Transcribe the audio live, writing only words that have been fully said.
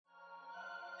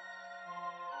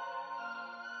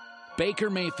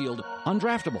Baker Mayfield,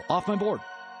 undraftable, off my board.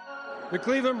 The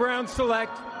Cleveland Browns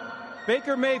select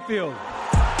Baker Mayfield. What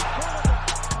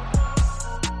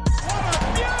a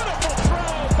beautiful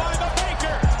throw by the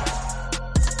Baker.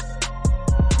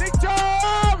 Victor!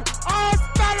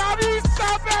 Hasta la vista,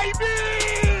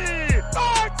 baby!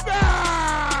 Touchdown!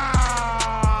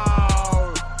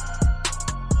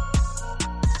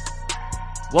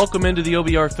 Welcome into the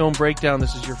OBR Film Breakdown.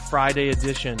 This is your Friday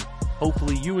edition.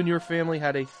 Hopefully you and your family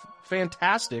had a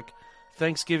fantastic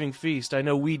Thanksgiving feast. I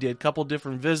know we did. Couple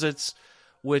different visits,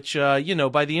 which, by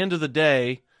the end of the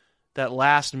day, that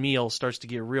last meal starts to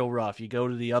get real rough. You go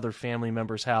to the other family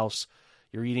member's house,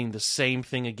 you're eating the same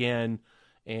thing again,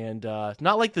 and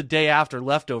not like the day after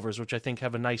leftovers, which I think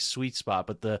have a nice sweet spot,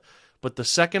 but the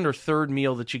second or third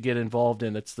meal that you get involved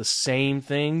in, it's the same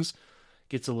things,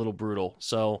 gets a little brutal.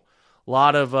 So a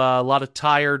lot of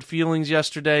tired feelings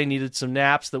yesterday. Needed some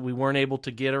naps that we weren't able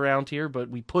to get around here, but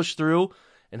we pushed through.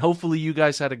 And hopefully you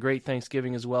guys had a great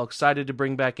Thanksgiving as well. Excited to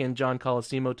bring back in John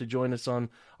Colosimo to join us on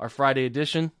our Friday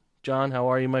edition. John, how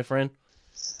are you, my friend?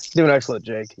 Doing excellent,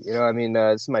 Jake. This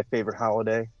is my favorite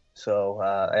holiday. So,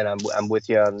 and I'm with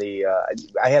you on the.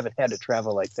 I haven't had to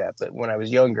travel like that, but when I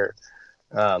was younger,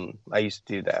 I used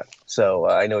to do that. So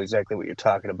I know exactly what you're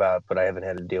talking about, but I haven't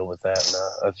had to deal with that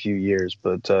in a few years.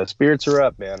 But spirits are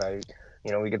up, man.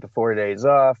 We get the 4 days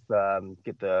off,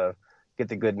 get the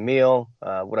good meal.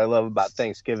 What I love about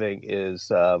Thanksgiving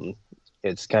is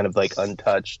it's kind of like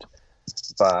untouched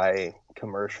by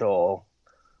commercial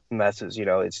messes.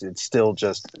 It's still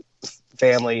just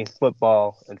family,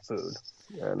 football, and food.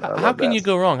 And how can you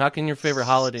go wrong? How can your favorite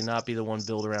holiday not be the one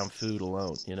built around food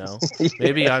alone? Yeah.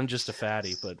 Maybe I'm just a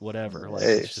fatty, but whatever.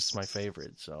 It's just my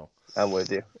favorite. So I'm with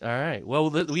you. All right. Well,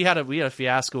 we had a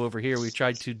fiasco over here. We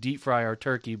tried to deep fry our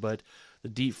turkey, but the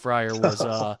deep fryer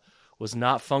was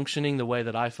not functioning the way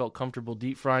that I felt comfortable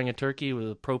deep frying a turkey.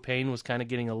 The propane was kind of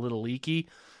getting a little leaky,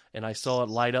 and I saw it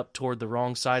light up toward the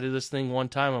wrong side of this thing one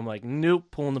time. I'm like, nope,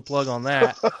 pulling the plug on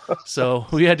that. So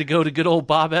we had to go to good old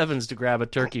Bob Evans to grab a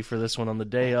turkey for this one on the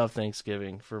day of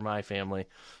Thanksgiving for my family.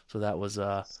 So that was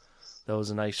a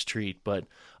nice treat. But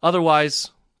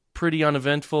otherwise, pretty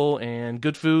uneventful and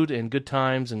good food and good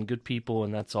times and good people,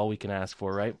 and that's all we can ask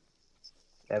for, right?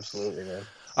 Absolutely, man.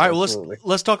 All right, well,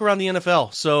 let's talk around the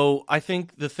NFL. So I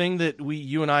think the thing that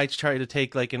you and I try to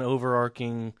take like an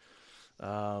overarching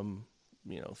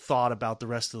thought about the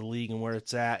rest of the league and where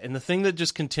it's at. And the thing that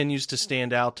just continues to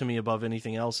stand out to me above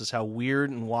anything else is how weird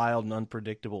and wild and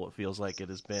unpredictable it feels like it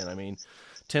has been. I mean,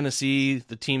 Tennessee,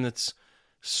 the team that's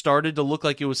started to look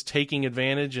like it was taking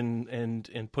advantage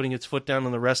and putting its foot down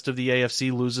on the rest of the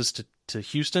AFC, loses to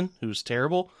Houston, who's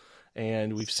terrible.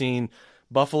 And we've seen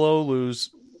Buffalo lose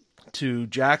to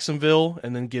Jacksonville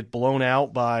and then get blown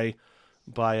out by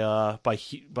I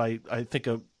think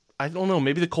I don't know,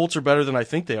 maybe the Colts are better than I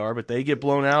think they are, but they get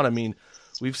blown out. I mean,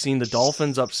 we've seen the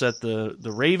Dolphins upset the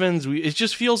Ravens. It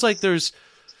just feels like there's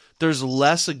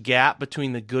less a gap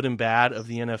between the good and bad of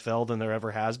the NFL than there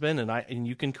ever has been. And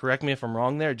you can correct me if I'm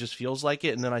wrong there. It just feels like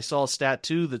it. And then I saw a stat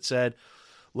too that said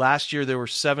last year there were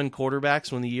 7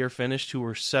 quarterbacks when the year finished who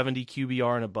were 70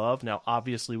 QBR and above. Now,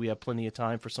 obviously we have plenty of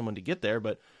time for someone to get there,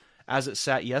 but as it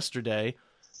sat yesterday,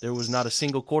 there was not a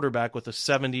single quarterback with a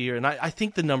 70 and I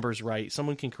think the number's right.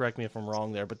 Someone can correct me if I'm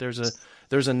wrong there, but there's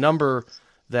a number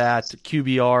that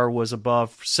QBR was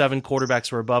above. 7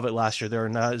 quarterbacks were above it last year.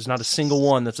 There's not a single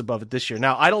one that's above it this year.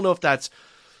 Now, I don't know if that's,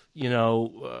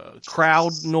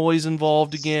 crowd noise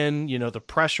involved again, the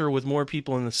pressure with more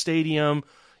people in the stadium,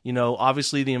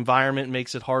 obviously the environment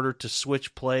makes it harder to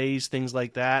switch plays, things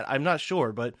like that. I'm not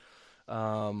sure, but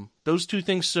those two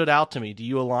things stood out to me. Do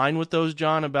you align with those,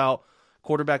 John, about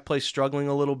quarterback play struggling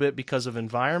a little bit because of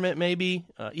environment, maybe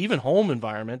even home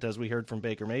environment, as we heard from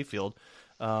Baker Mayfield,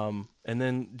 and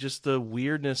then just the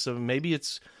weirdness of maybe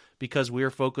it's because we're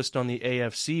focused on the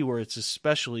AFC where it's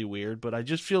especially weird, but I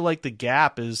just feel like the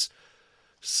gap is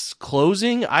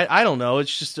closing. I don't know.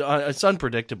 It's just it's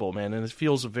unpredictable, man, and it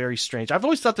feels very strange. I've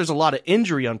always thought there's a lot of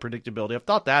injury unpredictability. I've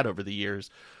thought that over the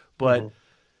years, but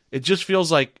it just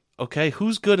feels like, okay,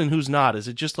 who's good and who's not? Is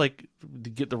it just like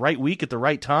get the right week at the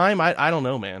right time? I don't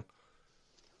know, man.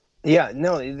 Yeah,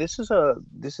 no, this is a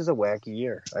wacky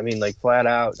year. I mean, like flat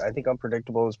out, I think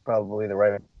unpredictable is probably the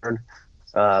right word.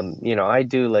 I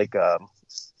do like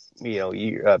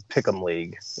pick 'em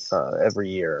league every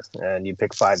year, and you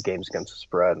pick 5 games against the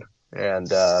spread,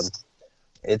 and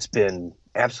it's been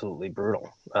absolutely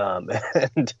brutal.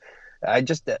 And I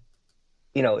just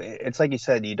it's like you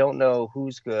said, you don't know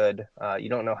who's good. You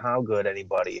don't know how good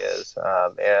anybody is.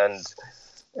 And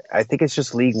I think it's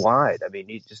just league wide. I mean,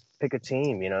 you just pick a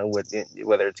team,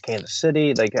 whether it's Kansas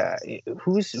City,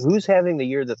 who's having the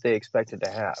year that they expected to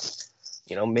have.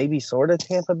 Maybe sort of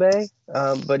Tampa Bay,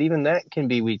 but even that can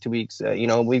be week to week.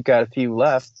 We've got a few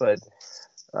left, but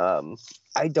I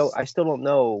still don't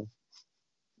know.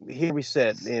 Here we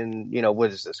sit in,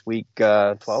 what is this, week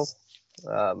 12?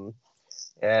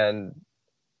 And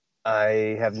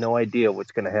I have no idea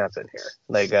what's going to happen here.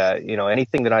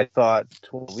 Anything that I thought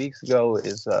 12 weeks ago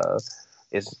is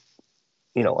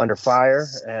under fire.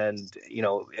 And,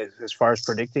 as far as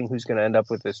predicting who's going to end up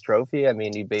with this trophy, I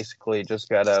mean, you basically just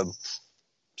got to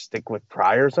stick with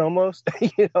priors almost.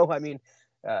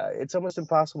 It's almost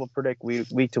impossible to predict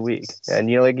week to week.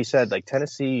 And, like you said, like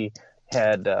Tennessee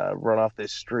had run off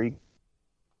this streak.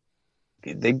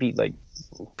 They beat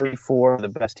 3-4 of the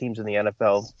best teams in the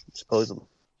NFL, supposedly.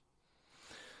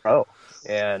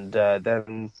 And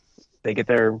then they get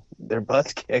their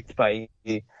butts kicked by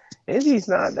Indy's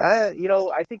not. I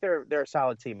think they're a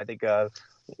solid team. I think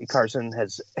Carson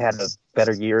has had a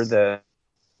better year than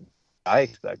I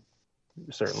expect.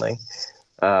 Certainly,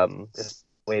 this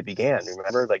way it began.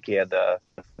 Remember, he had the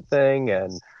thing,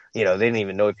 and they didn't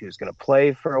even know if he was going to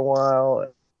play for a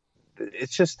while.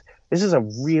 It's just, this is a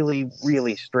really,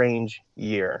 really strange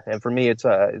year, and for me, it's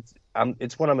one I'm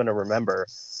going to remember.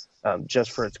 Just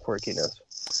for its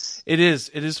quirkiness. It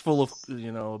is full of,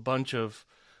 a bunch of,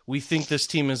 we think this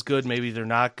team is good, maybe they're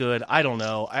not good. I don't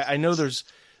know. I know there's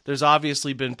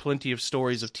obviously been plenty of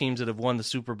stories of teams that have won the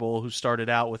Super Bowl who started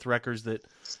out with records that,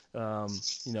 the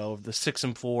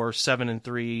 6-4,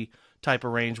 7-3 type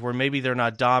of range, where maybe they're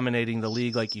not dominating the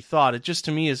league like you thought. It just,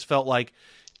 to me, has felt like,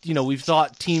 we've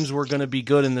thought teams were going to be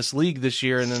good in this league this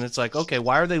year, and then it's like, okay,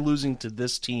 why are they losing to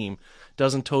this team?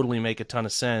 Doesn't totally make a ton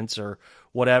of sense, or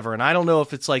whatever. And I don't know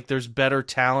if it's there's better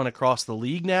talent across the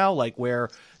league now, where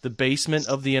the basement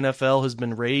of the NFL has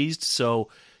been raised, so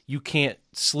you can't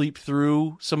sleep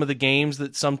through some of the games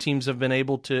that some teams have been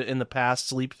able to in the past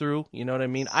sleep through. You know what I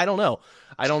mean? I don't know.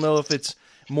 I don't know if it's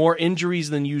more injuries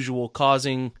than usual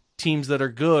causing teams that are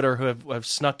good or who have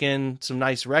snuck in some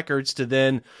nice records to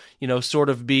then, sort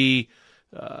of be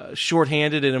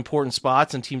shorthanded in important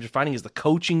spots, and teams are finding, is the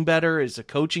coaching better? Is the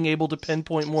coaching able to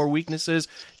pinpoint more weaknesses?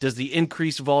 Does the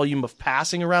increased volume of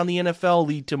passing around the NFL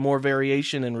lead to more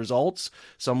variation in results?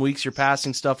 Some weeks your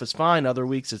passing stuff is fine, other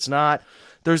weeks it's not.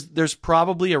 There's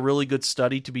probably a really good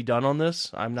study to be done on this.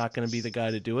 I'm not going to be the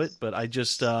guy to do it, but I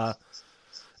just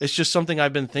it's just something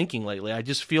I've been thinking lately. I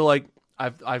just feel like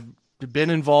I've been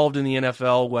involved in the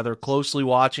NFL, whether closely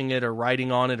watching it or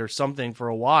writing on it or something, for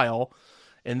a while.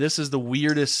 And this is the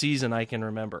weirdest season I can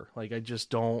remember. I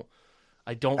don't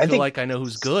feel like I know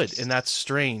who's good, and that's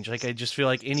strange. I just feel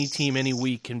like any team, any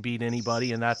week can beat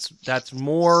anybody, and that's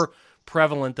more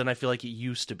prevalent than I feel like it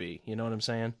used to be. You know what I'm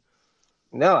saying?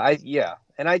 No,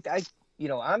 and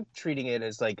I'm treating it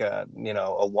as a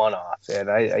one-off, and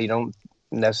I don't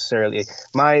necessarily.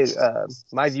 My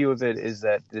view of it is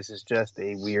that this is just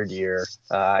a weird year.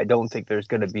 I don't think there's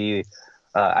going to be.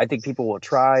 I think people will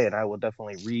try, and I will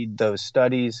definitely read those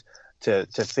studies to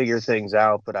figure things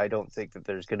out, but I don't think that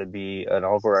there's going to be an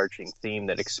overarching theme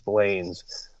that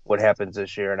explains what happens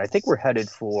this year. And I think we're headed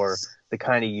for the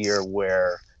kind of year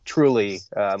where truly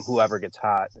whoever gets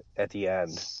hot at the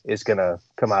end is going to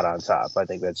come out on top. I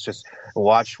think that's just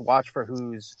watch for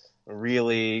who's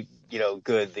really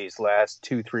good these last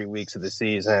 2-3 weeks of the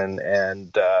season,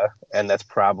 and that's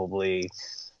probably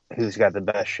who's got the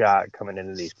best shot coming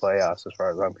into these playoffs, as far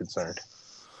as I'm concerned.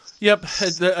 Yep.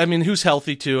 I mean, who's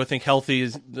healthy too? I think healthy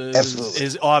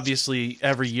is obviously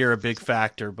every year a big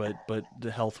factor, but the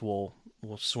health will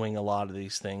swing a lot of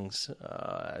these things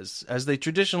as they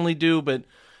traditionally do. But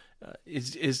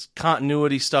is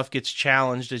continuity stuff gets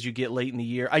challenged as you get late in the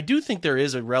year. I do think there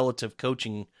is a relative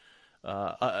coaching,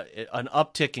 an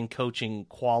uptick in coaching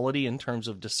quality in terms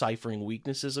of deciphering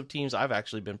weaknesses of teams. I've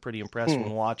actually been pretty impressed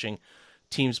when watching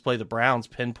teams play the Browns,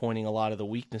 pinpointing a lot of the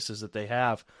weaknesses that they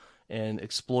have and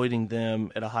exploiting them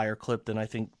at a higher clip than I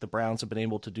think the Browns have been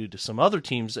able to do to some other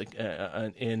teams.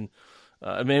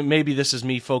 Maybe this is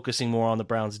me focusing more on the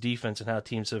Browns defense and how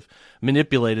teams have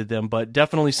manipulated them, but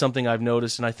definitely something I've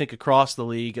noticed, and I think across the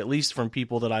league, at least from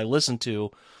people that I listen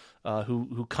to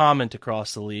who comment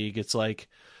across the league, it's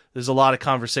there's a lot of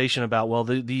conversation about, well,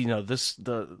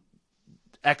 the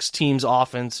X team's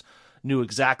offense knew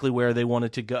exactly where they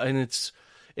wanted to go, and it's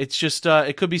just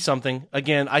it could be something.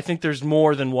 Again, I think there's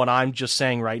more than what I'm just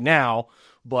saying right now,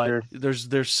 but sure,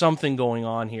 there's something going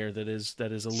on here that is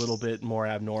a little bit more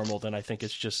abnormal than I think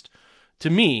it's just, to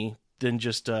me, than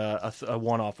just a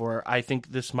one-off, where I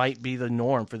think this might be the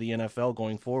norm for the NFL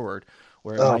going forward,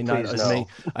 where it Oh, might not please, as no.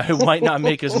 it might not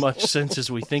make as much sense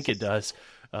as we think it does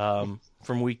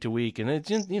from week to week. And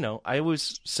it's, I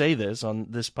always say this on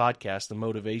this podcast, the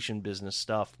motivation business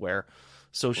stuff, where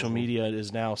social media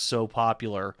is now so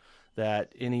popular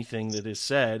that anything that is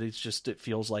said, it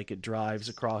feels like it drives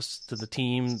across to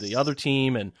the other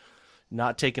team, and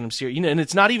not taking them serious. And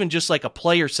it's not even just like a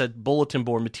player said bulletin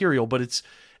board material, but it's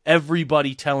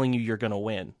everybody telling you you're going to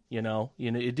win.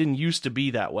 It didn't used to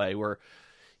be that way where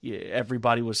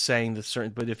everybody was saying the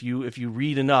certain, but if you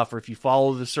read enough, or if you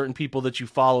follow the certain people that you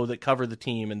follow that cover the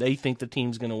team and they think the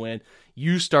team's going to win,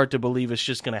 you start to believe it's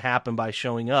just going to happen by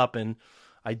showing up. And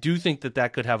I do think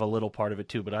that could have a little part of it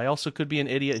too, but I also could be an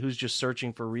idiot who's just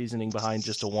searching for reasoning behind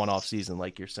just a one-off season,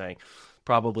 like you're saying.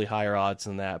 Probably higher odds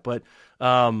than that. But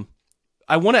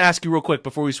I want to ask you real quick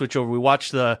before we switch over. We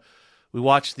watched the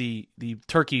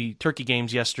turkey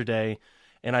games yesterday,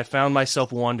 and I found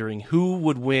myself wondering who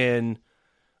would win.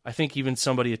 I think even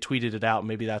somebody had tweeted it out.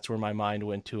 Maybe that's where my mind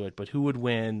went to it. But who would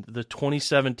win, the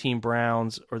 2017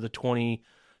 Browns or the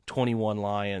 2021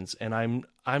 Lions? And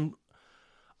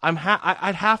I'd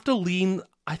have to lean.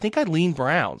 I think I'd lean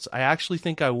Browns. I actually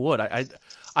think I would.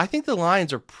 I think the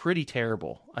Lions are pretty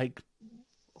terrible.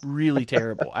 Really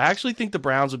terrible. I actually think the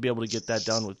Browns would be able to get that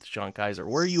done with Sean Kaiser.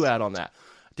 Where are you at on that?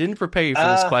 Didn't prepare you for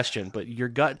this question, but your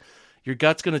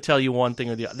gut's going to tell you one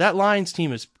thing or the other. That Lions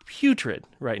team is putrid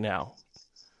right now.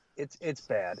 It's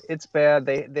bad. It's bad.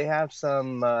 They have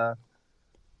some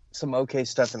okay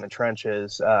stuff in the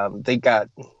trenches. They got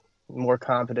more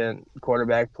confident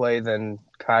quarterback play than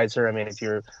Kaiser. I mean, if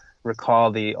you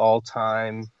recall the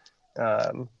all-time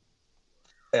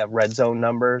red zone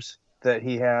numbers that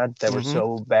he had that were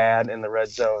so bad in the red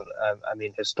zone,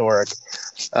 historic.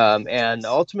 And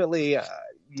ultimately,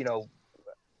 you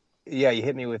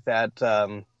hit me with that,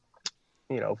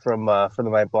 from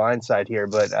my blind side here.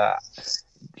 But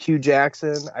Hugh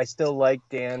Jackson, I still like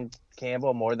Dan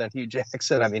Campbell more than Hugh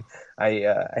Jackson. I mean, I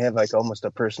have like almost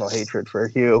a personal hatred for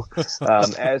Hugh.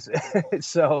 I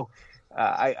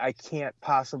can't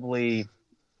possibly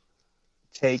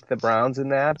take the Browns in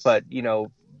that, but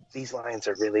these Lions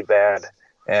are really bad,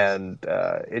 and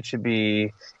it should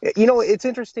be. It's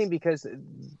interesting because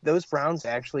those Browns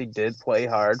actually did play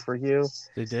hard for Hugh.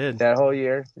 They did that whole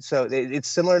year, so it's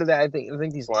similar to that. I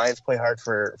think these Lions play hard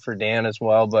for Dan as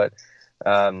well, but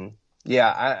I'm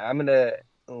gonna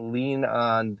lean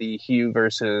on the Hugh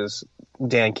versus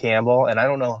Dan Campbell, and I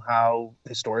don't know how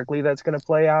historically that's gonna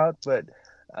play out, but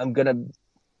I'm gonna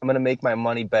make my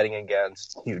money betting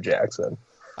against Hugh Jackson.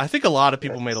 I think a lot of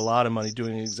people made a lot of money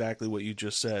doing exactly what you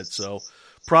just said, so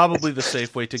probably the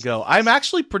safe way to go. I'm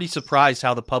actually pretty surprised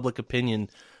how the public opinion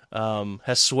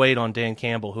has swayed on Dan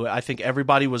Campbell, who I think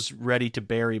everybody was ready to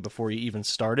bury before he even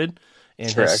started,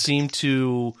 and Correct. has seemed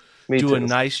to do a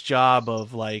nice job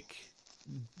of like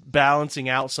balancing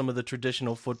out some of the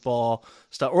traditional football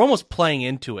stuff, or almost playing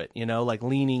into it, like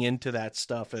leaning into that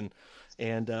stuff and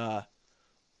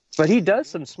But he does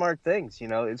some smart things,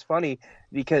 It's funny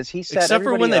because he set except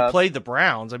for when everybody they played the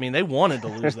Browns. I mean, they wanted to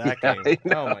lose that game.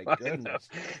 Oh my goodness,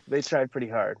 they tried pretty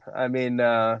hard. I mean,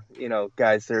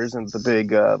 guys, there isn't a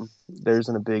big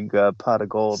pot of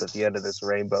gold at the end of this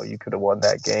rainbow. You could have won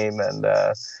that game, and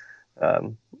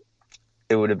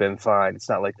it would have been fine. It's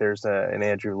not like there's an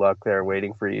Andrew Luck there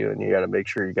waiting for you, and you got to make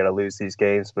sure you got to lose these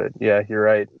games. But yeah, you're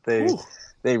right.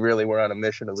 They really were on a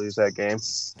mission to lose that game.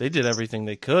 They did everything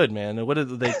they could, man.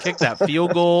 They kicked that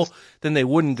field goal, then they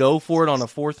wouldn't go for it on a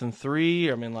 4th and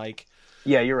 3. I mean, like,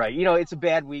 yeah, you're right. It's a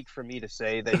bad week for me to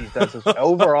say that he's done this.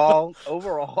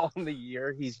 overall in the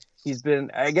year, he's been.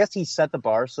 I guess he set the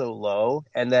bar so low,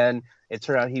 and then it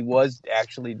turned out he was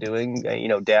actually doing,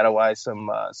 data wise, some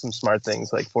smart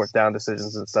things like 4th down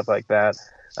decisions and stuff like that.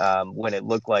 When it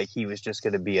looked like he was just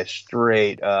going to be a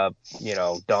straight up,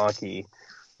 donkey.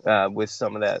 With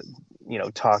some of that,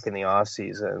 talk in the off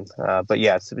season. But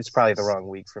yeah, it's probably the wrong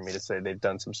week for me to say they've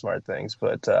done some smart things,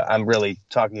 but I'm really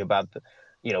talking about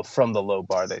from the low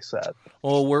bar they set.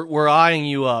 Well, we're eyeing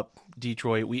you up,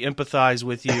 Detroit. We empathize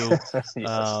with you.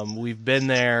 Yes. We've been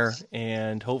there,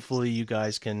 and hopefully you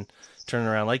guys can turn it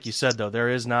around. Like you said, though, there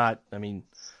is not, I mean,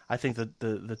 I think that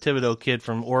the Thibodeau kid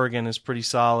from Oregon is pretty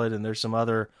solid, and there's some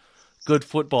other good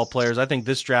football players. I think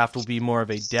this draft will be more of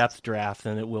a depth draft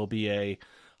than it will be a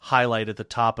highlight at the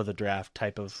top of the draft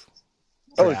type of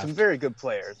draft. Oh, it's some very good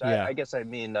players. Yeah. I guess I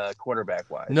mean quarterback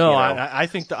wise. No, I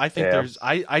think there's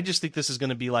I just think this is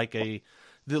going to be like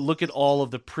look at all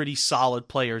of the pretty solid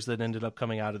players that ended up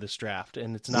coming out of this draft,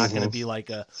 and it's not going to be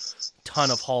like a ton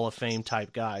of Hall of Fame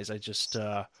type guys. I just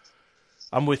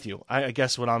I'm with you. I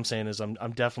guess what I'm saying is I'm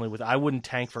definitely with. I wouldn't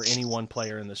tank for any one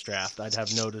player in this draft. I'd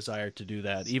have no desire to do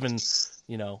that. Even, it's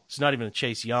not even a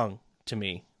Chase Young to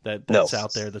me that's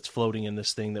out there that's floating in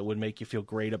this thing that would make you feel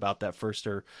great about that first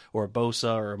or a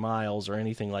Bosa or a Miles or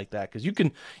anything like that. Because you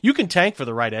can tank for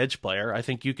the right edge player. I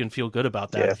think you can feel good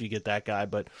about that if you get that guy.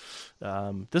 But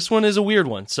this one is a weird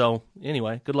one. So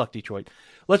anyway, good luck, Detroit.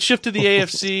 Let's shift to the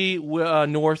AFC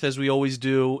North as we always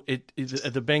do.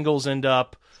 The Bengals end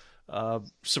up.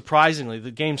 Surprisingly,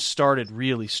 the game started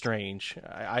really strange.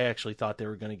 I actually thought they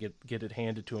were going to get it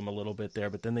handed to them a little bit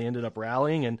there, but then they ended up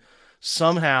rallying and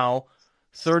somehow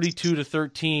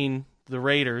 32-13, the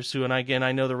Raiders, and again,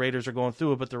 I know the Raiders are going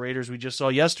through it, but the Raiders we just saw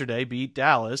yesterday beat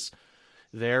Dallas.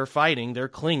 They're fighting, they're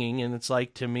clinging, and it's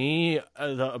like, to me,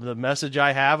 the message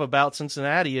I have about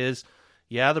Cincinnati is,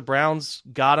 yeah, the Browns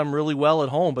got them really well at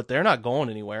home, but they're not going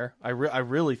anywhere. I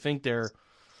really think they're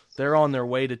on their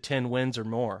way to 10 wins or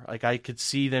more. Like, I could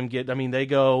see them they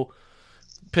go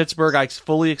Pittsburgh. I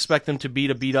fully expect them to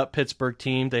beat a beat-up Pittsburgh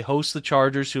team. They host the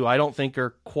Chargers, who I don't think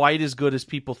are quite as good as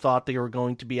people thought they were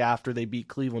going to be after they beat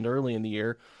Cleveland early in the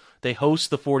year. They host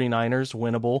the 49ers,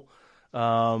 winnable.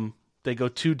 They go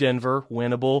to Denver,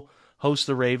 winnable. Host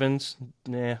the Ravens,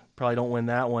 probably don't win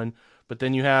that one. But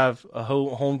then you have a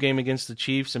home game against the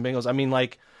Chiefs and Bengals. I mean,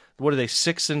 like, what are they,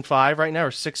 6-5 right now,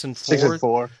 or 6-4?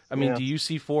 6-4. I mean, do you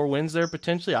see 4 wins there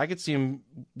potentially? I could see them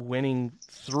winning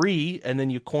 3, and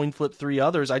then you coin flip 3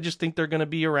 others. I just think they're going to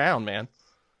be around, man.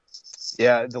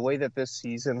 Yeah, the way that this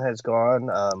season has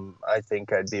gone, I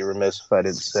think I'd be remiss if I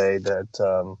didn't say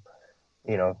that,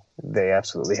 they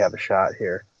absolutely have a shot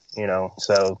here.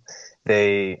 So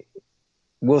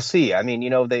we'll see. I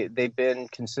mean, they've been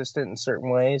consistent in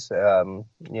certain ways.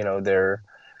 They're.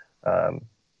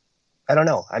 I don't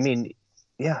know. I mean,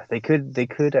 yeah, they could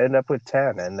end up with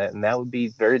 10, and that would be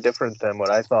very different than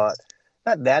what I thought.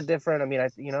 Not that different. I mean,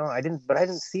 I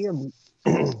didn't see them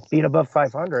being above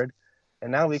 500,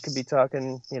 and now we could be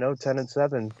talking,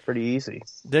 10-7, pretty easy.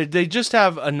 They just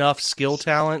have enough skill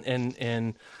talent,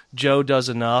 and Joe does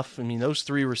enough. I mean, those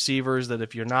 3 receivers that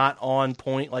if you're not on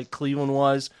point like Cleveland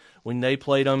was when they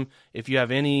played them, if you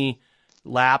have any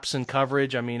lapse in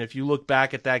coverage, I mean, if you look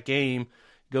back at that game,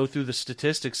 go through the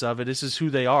statistics of it, this is who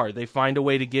they are. They find a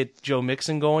way to get Joe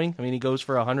Mixon going. I mean, he goes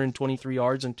for 123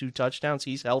 yards and 2 touchdowns.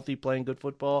 He's healthy, playing good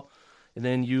football. And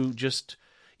then you just,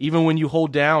 even when you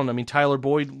hold down, I mean, Tyler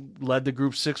Boyd led the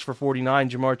group 6 for 49,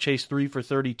 Jamar Chase 3 for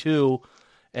 32.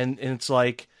 And it's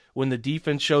like, when the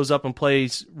defense shows up and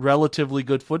plays relatively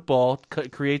good football,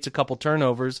 creates a couple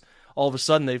turnovers, all of a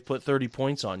sudden they've put 30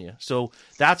 points on you. So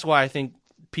that's why I think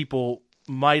people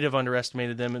might have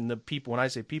underestimated them, and the people, when I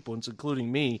say people, it's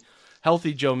including me.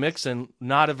 Healthy Joe Mixon,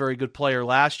 not a very good player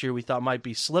last year, we thought might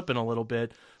be slipping a little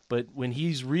bit, but when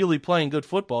he's really playing good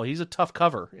football, he's a tough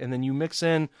cover. And then you mix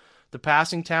in the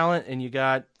passing talent, and you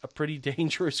got a pretty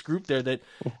dangerous group there that,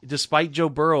 despite Joe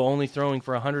Burrow only throwing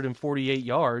for 148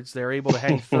 yards, they're able to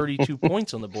hang 32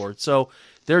 points on the board. So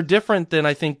they're different than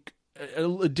I think,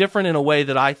 different in a way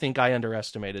that I think I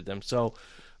underestimated them. So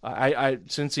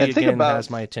Cincy again has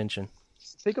my attention.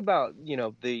 Think about,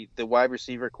 the wide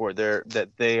receiver core that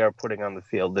they are putting on the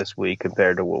field this week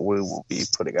compared to what we will be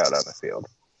putting out on the field.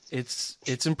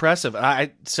 It's impressive.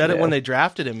 I said it when they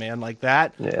drafted him, man, like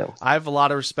that. Yeah. I have a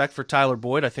lot of respect for Tyler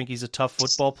Boyd. I think he's a tough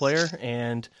football player.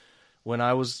 And when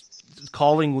I was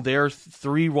calling their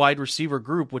 3 wide receiver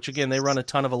group, which again, they run a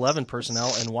ton of 11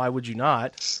 personnel, and why would you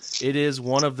not? It is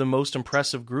one of the most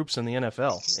impressive groups in the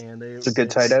NFL. And it's a good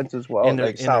tight ends as well. And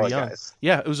like solid guys.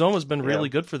 Yeah, Uzoma's been really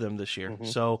good for them this year. Mm-hmm.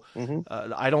 So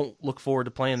I don't look forward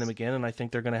to playing them again, and I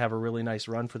think they're going to have a really nice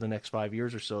run for the next 5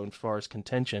 years or so as far as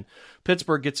contention.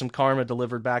 Pittsburgh gets some karma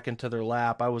delivered back into their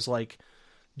lap. I was like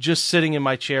just sitting in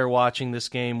my chair watching this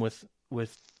game with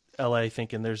LA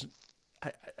thinking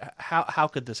how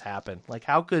could this happen? Like,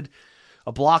 how could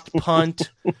a blocked punt,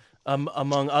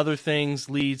 among other things,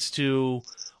 leads to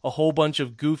a whole bunch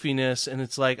of goofiness? And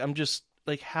it's like, I'm just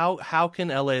like, how can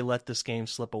LA let this game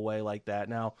slip away like that?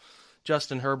 Now,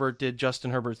 Justin Herbert did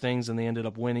Justin Herbert things, and they ended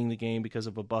up winning the game because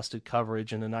of a busted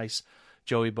coverage and a nice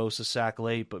Joey Bosa sack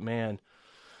late. But man,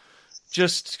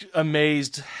 just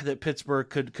amazed that Pittsburgh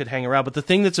could hang around. But the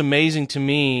thing that's amazing to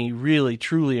me, really,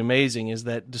 truly amazing, is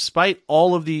that despite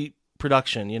all of the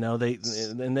production,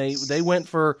 they went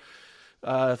for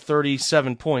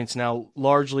 37 points, now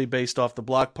largely based off the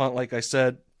block punt, like I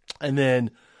said, and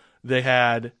then they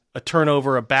had a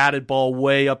turnover, a batted ball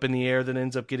way up in the air that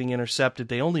ends up getting intercepted.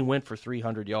 They only went for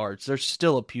 300 yards. They're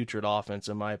still a putrid offense,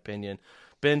 in my opinion.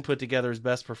 Ben put together his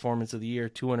best performance of the year,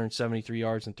 273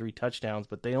 yards and 3 touchdowns,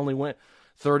 but they only went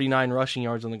 39 rushing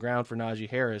yards on the ground for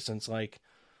Najee Harris. And it's like,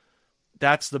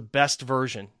 that's the best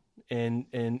version. And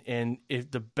if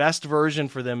the best version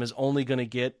for them is only going to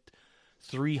get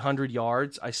 300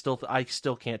 yards, I still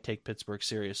can't take Pittsburgh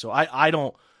serious. So I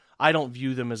don't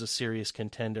view them as a serious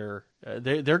contender.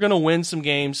 They're going to win some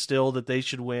games still that they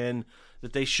should win,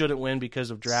 that they shouldn't win because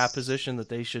of draft position, that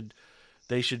they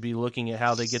should be looking at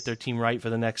how they get their team right for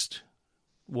the next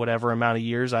whatever amount of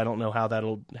years. I don't know how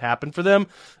that'll happen for them.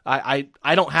 I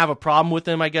don't have a problem with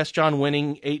them, I guess, John,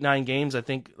 winning 8-9 games. I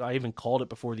think I even called it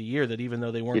before the year that even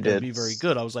though they weren't going to be very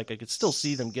good, I was like, I could still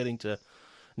see them getting to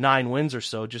 9 wins or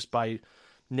so just by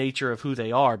nature of who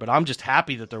they are. But I'm just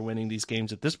happy that they're winning these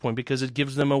games at this point because it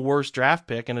gives them a worse draft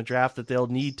pick and a draft that they'll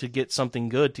need to get something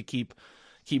good to keep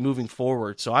moving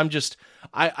forward. So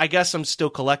I guess I'm still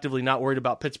collectively not worried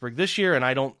about Pittsburgh this year, and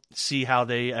I don't see how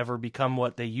they ever become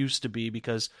what they used to be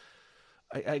because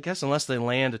I guess unless they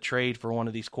land a trade for one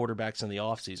of these quarterbacks in the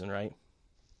offseason, right?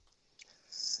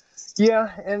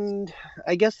 Yeah, and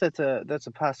I guess that's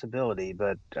a possibility,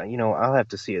 but I'll have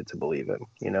to see it to believe it.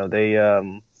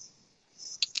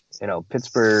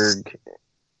 Pittsburgh,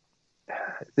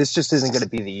 this just isn't going to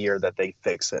be the year that they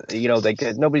fix it.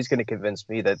 Nobody's going to convince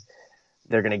me that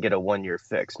they're going to get a 1-year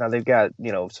fix. Now they've got,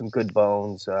 some good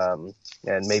bones, and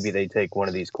maybe they take one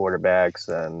of these quarterbacks.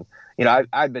 And,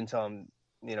 I've been telling,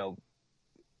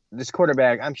 this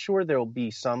quarterback, I'm sure there'll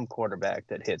be some quarterback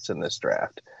that hits in this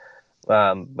draft,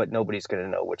 but nobody's going to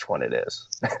know which one it is.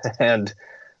 And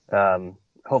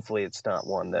hopefully it's not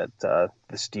one that the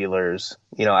Steelers,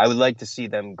 I would like to see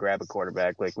them grab a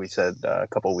quarterback, like we said a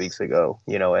couple weeks ago,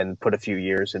 and put a few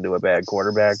years into a bad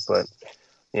quarterback. But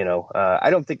I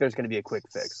don't think there's going to be a quick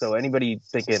fix. So anybody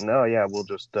thinking, oh yeah, we'll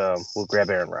grab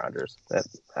Aaron Rodgers.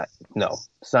 No,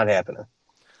 it's not happening.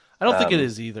 I don't think it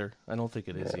is either.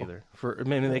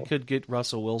 They could get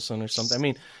Russell Wilson or something. I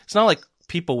mean, it's not like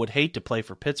people would hate to play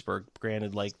for Pittsburgh,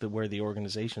 granted, like where the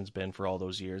organization's been for all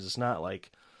those years. It's not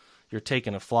like you're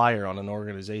taking a flyer on an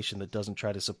organization that doesn't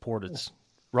try to support its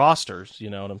rosters, you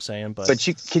know what I'm saying? But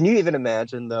can you even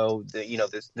imagine though that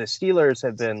the Steelers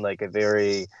have been like a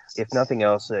very, if nothing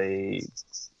else, a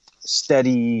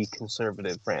steady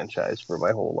conservative franchise for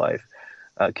my whole life.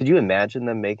 Could you imagine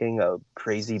them making a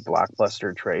crazy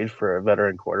blockbuster trade for a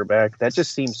veteran quarterback? That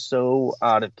just seems so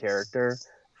out of character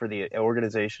for the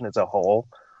organization as a whole.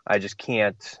 I just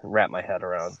can't wrap my head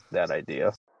around that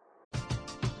idea.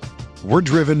 We're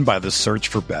driven by the search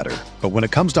for better. But when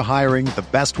it comes to hiring, the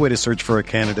best way to search for a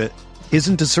candidate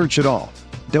isn't to search at all.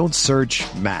 Don't search,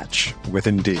 match with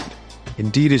Indeed.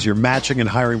 Indeed is your matching and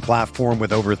hiring platform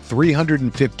with over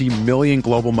 350 million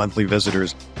global monthly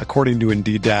visitors, according to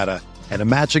Indeed data, and a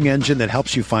matching engine that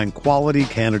helps you find quality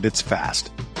candidates fast.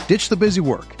 Ditch the busy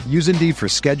work. Use Indeed for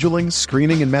scheduling,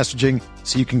 screening, and messaging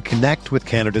so you can connect with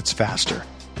candidates faster.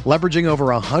 Leveraging over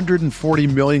 140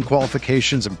 million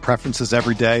qualifications and preferences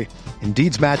every day,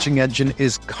 Indeed's matching engine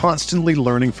is constantly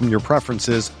learning from your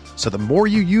preferences, so the more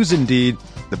you use Indeed,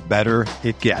 the better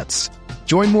it gets.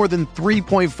 Join more than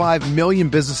 3.5 million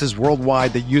businesses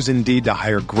worldwide that use Indeed to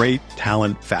hire great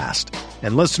talent fast.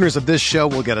 And listeners of this show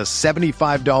will get a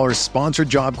 $75 sponsored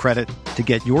job credit to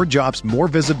get your jobs more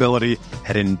visibility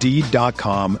at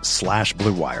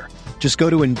Indeed.com/Blue Wire. Just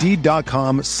go to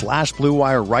Indeed.com/Blue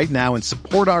Wire right now and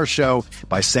support our show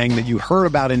by saying that you heard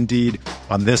about Indeed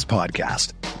on this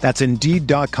podcast. That's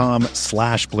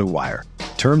Indeed.com/Blue Wire.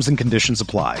 Terms and conditions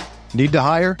apply. Need to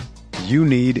hire? You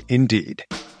need Indeed.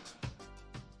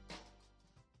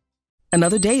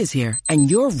 Another day is here,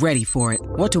 and you're ready for it.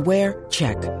 What to wear?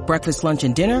 Check. Breakfast, lunch,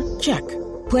 and dinner? Check.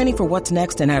 Planning for what's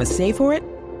next and how to save for it?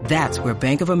 That's where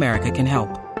Bank of America can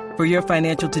help. For your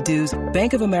financial to-dos,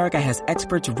 Bank of America has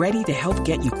experts ready to help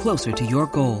get you closer to your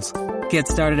goals. Get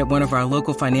started at one of our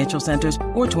local financial centers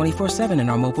or 24/7 in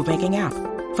our mobile banking app.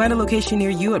 Find a location near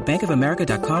you at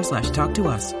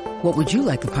bankofamerica.com/talktous. What would you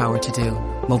like the power to do?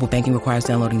 Mobile banking requires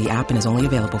downloading the app and is only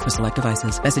available for select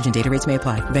devices. Message and data rates may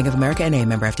apply. Bank of America NA,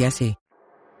 member FDIC.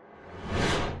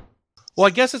 Well,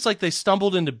 I guess it's like they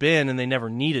stumbled into Ben and they never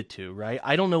needed to, right?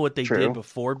 I don't know what they did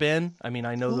before Ben. I mean,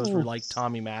 I know those were like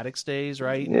Tommy Maddox days,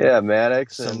 right? Yeah,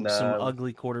 Maddox some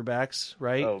ugly quarterbacks,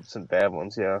 right? Oh, some bad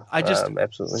ones, yeah.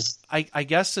 Absolutely. I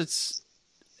guess it's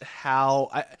how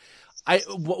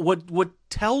what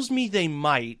tells me they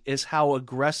might is how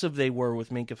aggressive they were with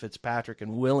Minkah Fitzpatrick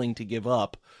and willing to give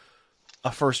up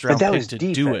a first round pick to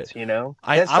defense, do it.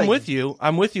 I'm with you.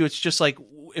 It's just like,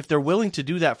 if they're willing to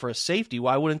do that for a safety,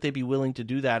 why wouldn't they be willing to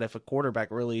do that if a quarterback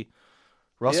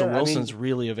Russell Wilson's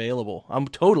really available? I'm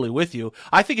totally with you.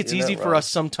 I think it's easy for us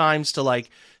sometimes to like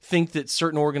think that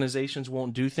certain organizations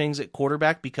won't do things at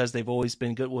quarterback because they've always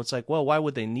been good. Well, it's like, well, why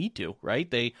would they need to, right?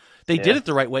 They did it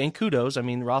the right way, and kudos. I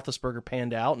mean, Roethlisberger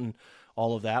panned out and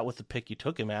all of that with the pick you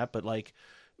took him at, but like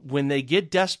when they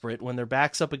get desperate, when their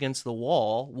back's up against the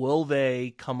wall, will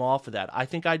they come off of that? I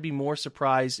think I'd be more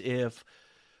surprised if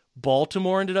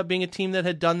Baltimore ended up being a team that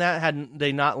had done that, hadn't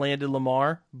they not landed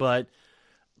Lamar, but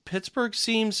Pittsburgh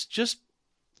seems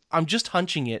I'm just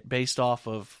hunching it based off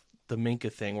of the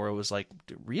Minkah thing where it was like,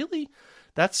 really?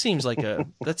 That seems like that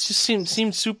just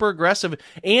seemed super aggressive,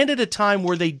 and at a time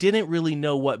where they didn't really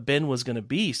know what Ben was going to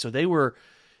be. So they were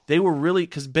really,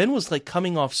 because Ben was like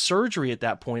coming off surgery at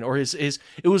that point, or it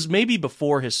was maybe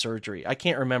before his surgery. I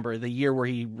can't remember the year where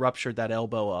he ruptured that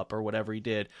elbow up or whatever he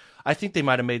did. I think they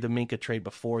might have made the Minkah trade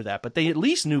before that, but they at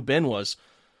least knew Ben was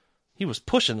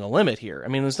pushing the limit here. I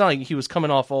mean, it's not like he was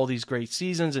coming off all these great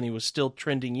seasons and he was still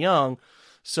trending young.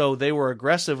 So they were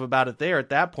aggressive about it there at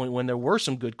that point when there were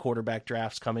some good quarterback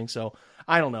drafts coming. So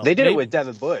I don't know. They did it with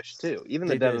Devin Bush too. Even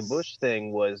the Devin did. Bush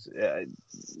thing was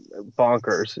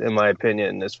bonkers, in my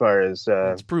opinion, as far as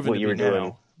it's proven what to you be were doing.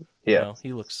 now. Yeah, You know,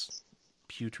 he looks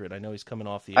putrid. I know he's coming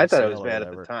off the ACL. I thought it was bad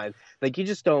at the time. Like you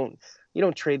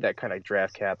don't trade that kind of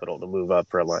draft capital to move up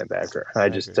for a linebacker. I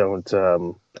just don't.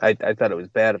 I thought it was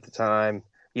bad at the time.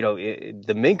 You know,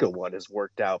 the Minkah one has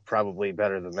worked out probably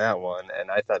better than that one, and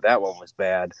I thought that one was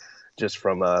bad, just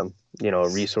from a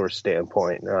resource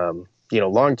standpoint.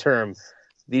 Long term,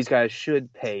 these guys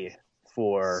should pay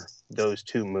for those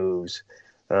two moves,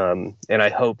 and I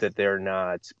hope that they're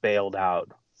not bailed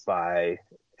out by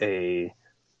a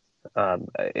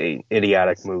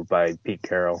idiotic move by Pete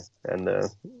Carroll and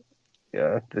the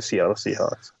Seattle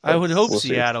Seahawks. I would hope we'll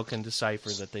Seattle can decipher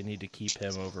that they need to keep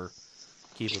him over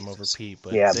Pete.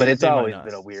 But but it's always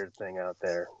been a weird thing out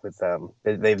there with them.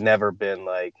 They've never been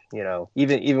like,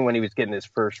 even when he was getting his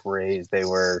first raise, they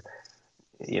were,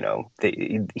 he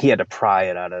had to pry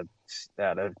it out of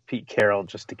Pete Carroll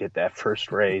just to get that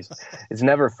first raise. It's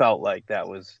never felt like that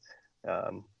was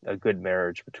a good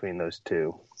marriage between those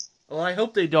two. Well, I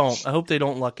hope they don't. I hope they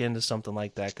don't luck into something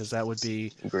like that, because that would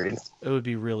be Agreed. It would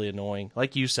be really annoying.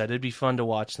 Like you said, it'd be fun to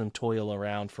watch them toil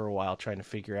around for a while trying to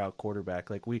figure out quarterback.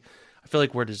 I feel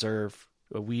like we deserve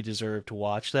to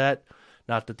watch that.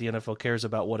 Not that the NFL cares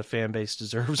about what a fan base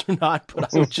deserves or not, but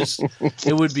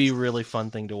it would be a really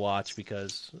fun thing to watch,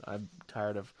 because I'm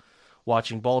tired of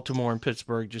watching Baltimore and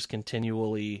Pittsburgh just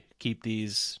continually keep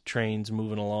these trains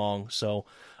moving along. So,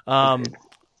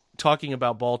 talking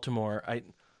about Baltimore,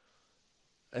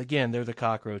 Again, they're the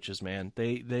cockroaches, man.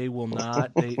 They will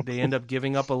not. They end up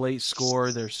giving up a late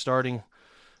score. They're starting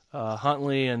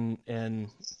Huntley, and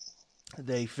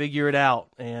they figure it out.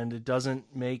 And it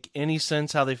doesn't make any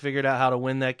sense how they figured out how to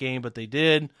win that game, but they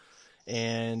did.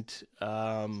 And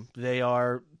they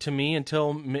are, to me,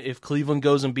 if Cleveland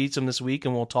goes and beats them this week,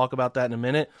 and we'll talk about that in a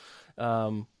minute,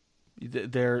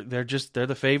 they're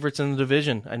the favorites in the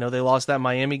division. I know they lost that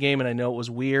Miami game, and I know it was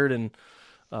weird and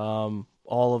all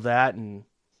of that, and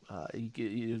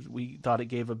we thought it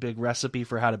gave a big recipe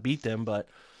for how to beat them, but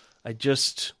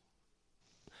it's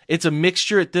a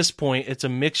mixture at this point. It's a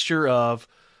mixture of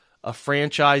a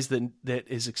franchise that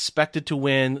is expected to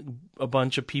win, a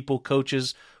bunch of people,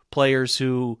 coaches, players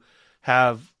who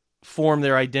have formed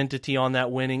their identity on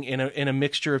that winning, in a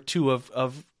mixture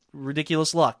of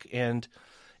ridiculous luck. And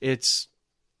that's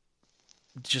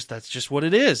just what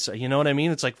it is. You know what I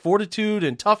mean? It's like fortitude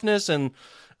and toughness and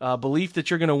belief that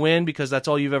you're going to win because that's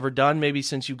all you've ever done, maybe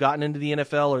since you've gotten into the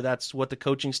NFL, or that's what the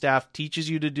coaching staff teaches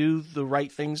you to do, the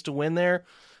right things to win there.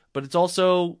 But it's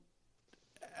also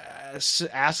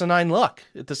asinine luck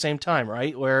at the same time,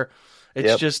 right? Where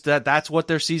it's just that's what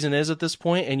their season is at this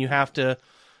point, and you have to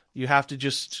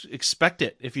just expect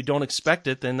it. If you don't expect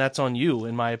it, then that's on you,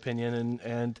 in my opinion,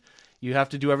 and you have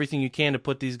to do everything you can to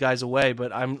put these guys away.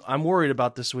 But I'm worried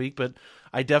about this week, but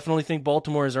I definitely think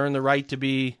Baltimore has earned the right to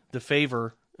be the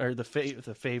favorite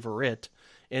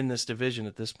in this division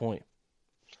at this point.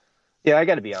 Yeah, I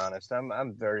got to be honest.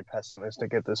 I'm very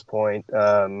pessimistic at this point.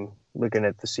 Looking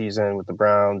at the season with the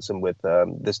Browns and with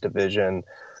this division,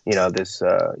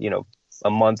 a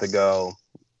month ago,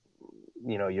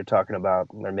 you're talking about,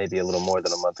 or maybe a little more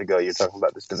than a month ago, you're talking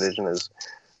about this division as,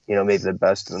 maybe the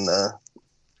best in the,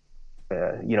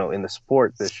 in the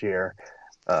sport this year.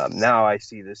 Now I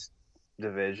see this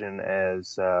division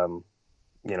as, a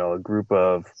group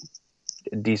of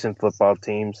decent football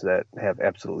teams that have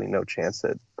absolutely no chance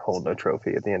at holding a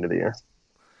trophy at the end of the year.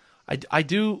 I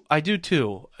do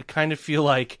too. I kind of feel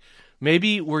like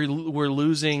maybe we're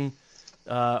losing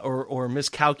or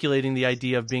miscalculating the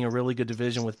idea of being a really good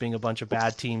division with being a bunch of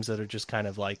bad teams that are just kind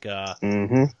of like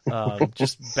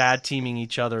just bad teaming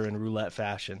each other in roulette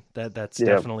fashion. That's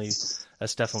definitely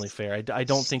fair. I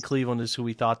don't think Cleveland is who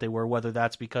we thought they were, whether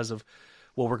that's because of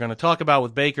what we're going to talk about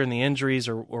with Baker and the injuries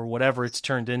or whatever it's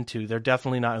turned into, they're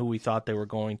definitely not who we thought they were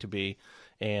going to be.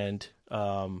 And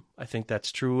I think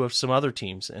that's true of some other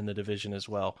teams in the division as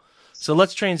well. So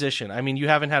let's transition. I mean, you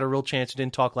haven't had a real chance. You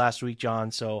didn't talk last week,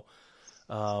 John. So,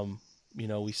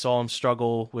 we saw him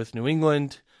struggle with New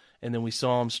England, and then we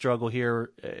saw him struggle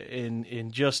here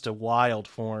in just a wild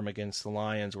form against the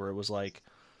Lions, where it was like,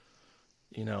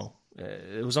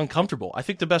 it was uncomfortable. I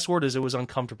think the best word is it was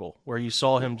uncomfortable, where you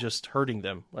saw him just hurting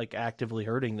them, like actively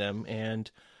hurting them. And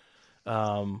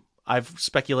I've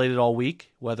speculated all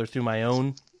week, whether through my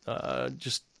own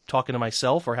just talking to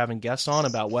myself or having guests on,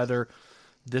 about whether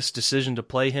this decision to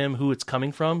play him, who it's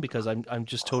coming from, because I'm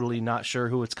just totally not sure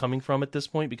who it's coming from at this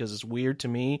point, because it's weird to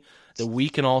me that we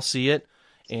can all see it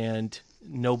and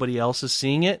nobody else is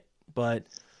seeing it. But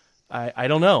I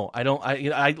don't know.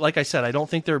 I like I said, I don't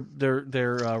think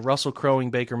they're Russell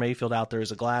Crowe-ing Baker Mayfield out there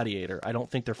as a gladiator. I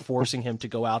don't think they're forcing him to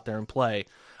go out there and play.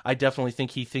 I definitely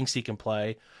think he thinks he can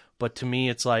play, but to me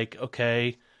it's like,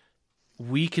 okay,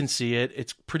 we can see it.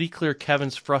 It's pretty clear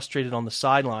Kevin's frustrated on the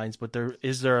sidelines, but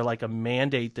is there like a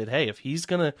mandate that, hey, if he's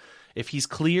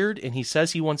cleared and he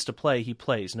says he wants to play, he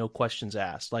plays, no questions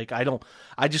asked. Like, I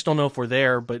just don't know if we're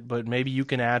there, but maybe you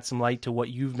can add some light to what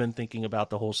you've been thinking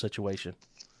about the whole situation.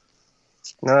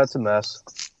 No, it's a mess.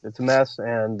 It's a mess.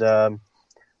 And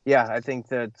I think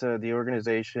that the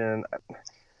organization,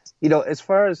 as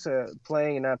far as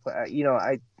playing and not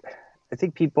play, I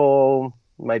think people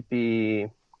might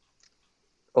be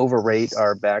overrate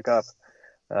our backup,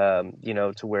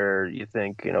 to where you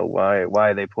think, why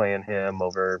are they playing him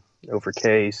over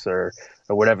Case or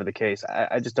whatever the case.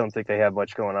 I just don't think they have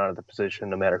much going on at the position,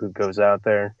 no matter who goes out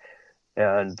there.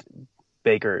 And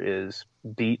Baker is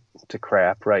beat to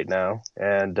crap right now,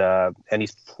 and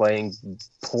he's playing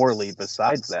poorly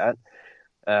besides that.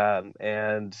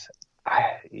 And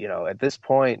at this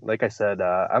point, like I said,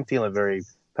 I'm feeling very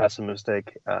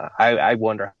pessimistic. I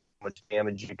wonder how much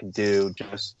damage you can do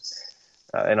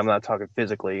and I'm not talking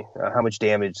physically, how much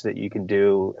damage that you can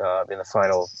do in the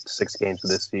final 6 games of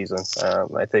this season.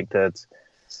 I think that's,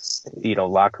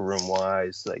 locker room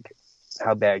wise, like,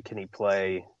 how bad can he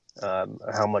play?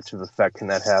 How much of an effect can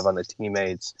that have on the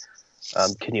teammates?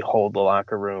 Can you hold the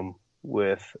locker room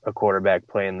with a quarterback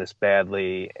playing this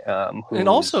badly? And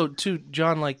also, too,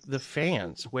 John, like the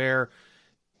fans, where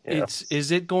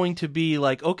is it going to be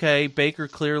like, okay, Baker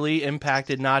clearly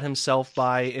impacted not himself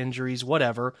by injuries,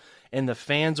 whatever, and the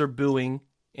fans are booing,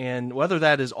 and whether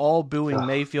that is all booing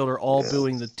Mayfield or all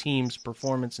booing the team's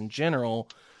performance in general,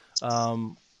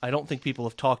 I don't think people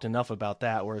have talked enough about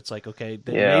that, where it's like, okay,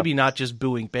 maybe not just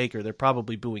booing Baker, they're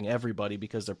probably booing everybody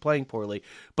because they're playing poorly.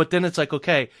 But then it's like,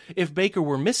 okay, if Baker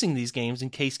were missing these games in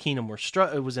case Keenum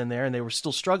was in there and they were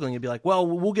still struggling, it'd be like, well,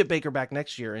 we'll get Baker back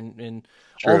next year and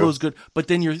all those good. But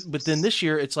then this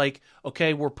year it's like,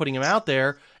 okay, we're putting him out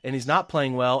there and he's not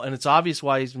playing well, and it's obvious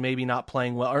why he's maybe not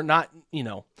playing well, or not.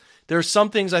 There's some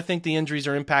things I think the injuries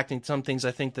are impacting, some things I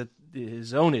think that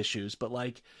his own issues, but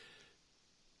like,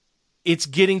 it's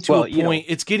getting to a point.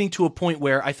 It's getting to a point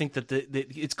where I think that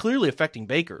it's clearly affecting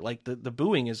Baker. Like the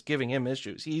booing is giving him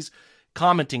issues. He's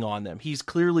commenting on them. He's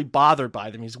clearly bothered by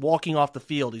them. He's walking off the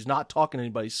field. He's not talking to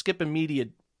anybody. Skipping media,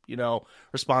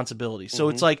 responsibility. So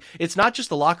it's like, it's not just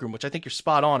the locker room, which I think you're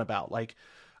spot on about. Like,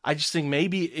 I just think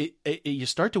maybe you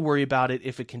start to worry about it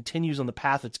if it continues on the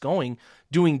path it's going,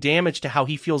 doing damage to how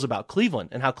he feels about Cleveland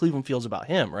and how Cleveland feels about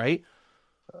him. Right?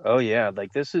 Oh yeah,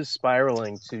 like this is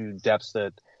spiraling to depths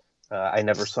that I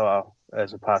never saw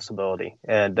as a possibility.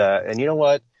 And you know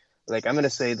what? Like, I'm going to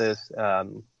say this,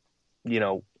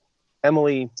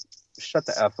 Emily, shut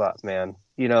the F up, man.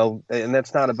 And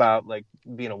that's not about like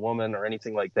being a woman or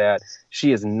anything like that.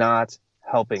 She is not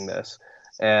helping this.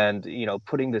 And,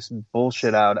 putting this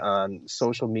bullshit out on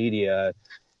social media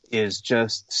is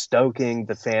just stoking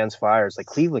the fans' fires. Like,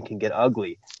 Cleveland can get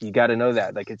ugly. You got to know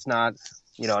that. Like, it's not,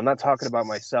 I'm not talking about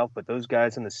myself, but those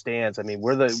guys in the stands. I mean,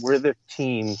 we're the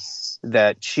team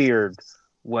that cheered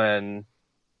when,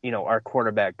 our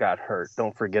quarterback got hurt.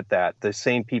 Don't forget that. The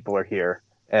same people are here,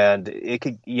 and it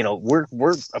could,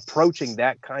 we're approaching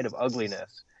that kind of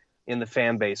ugliness in the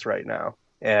fan base right now.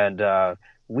 And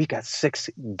we got 6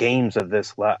 games of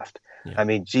this left. Yeah. I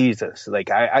mean, Jesus, like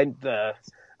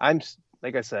I'm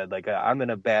like I said, like I'm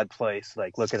in a bad place,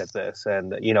 like looking at this,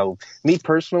 and me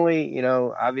personally,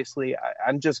 obviously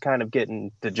I'm just kind of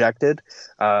getting dejected.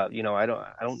 I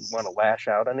don't want to lash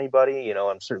out on anybody.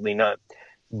 I'm certainly not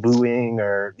booing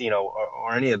or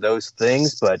any of those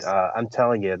things, but I'm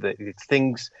telling you that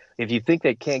things, if you think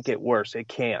they can't get worse, it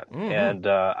can. And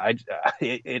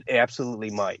it absolutely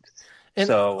might. And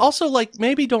so, also, like,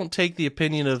 maybe don't take the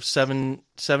opinion of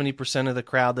 70% of the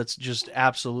crowd that's just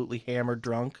absolutely hammered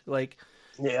drunk. Like,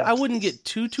 yeah, I wouldn't get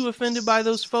too offended by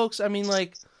those folks. I mean,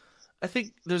 like, I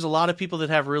think there's a lot of people that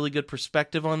have really good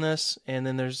perspective on this, and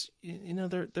then there's,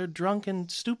 they're drunk and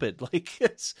stupid. Like,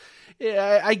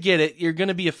 I get it. You're going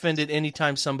to be offended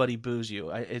anytime somebody boos you.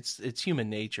 It's human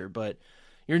nature, but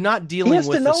you're not dealing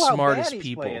with the smartest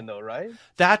people. Playing, though, right?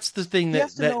 That's the thing he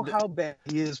has to know how bad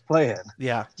he is playing.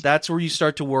 Yeah, that's where you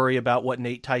start to worry about what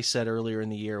Nate Tice said earlier in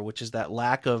the year, which is that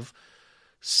lack of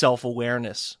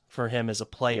self-awareness for him as a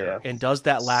player. Yeah. And does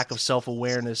that lack of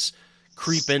self-awareness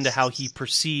creep into how he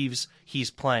perceives he's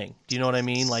playing? Do you know what I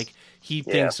mean? Like, he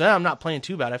thinks, I'm not playing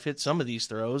too bad. I've hit some of these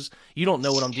throws. You don't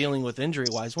know what I'm dealing with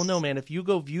injury-wise. Well, no, man, if you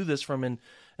go view this from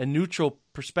a neutral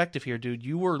perspective here, dude,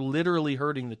 you were literally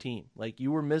hurting the team. Like,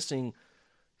 you were missing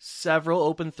several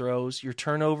open throws, your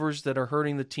turnovers that are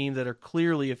hurting the team that are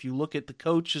clearly, if you look at the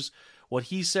coaches, what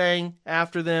he's saying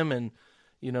after them, and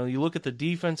you look at the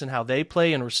defense and how they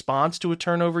play in response to a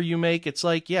turnover you make, it's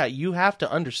like, yeah, you have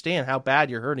to understand how bad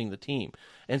you're hurting the team.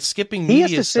 And skipping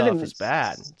media stuff is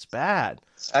bad. It's bad.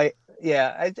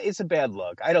 It's a bad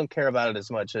look. I don't care about it as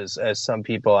much as some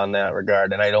people on that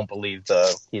regard, and I don't believe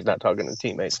he's not talking to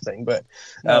teammates thing. But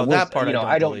no, that part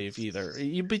I don't believe either.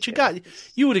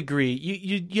 You would agree.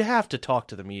 You have to talk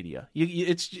to the media.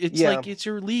 It's like it's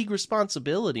your league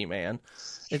responsibility, man.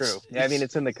 True. I mean,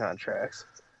 it's in the contracts.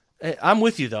 I'm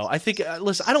with you, though. I think,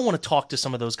 listen, I don't want to talk to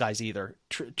some of those guys either.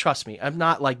 Trust me. I'm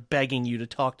not like begging you to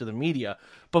talk to the media.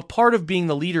 But part of being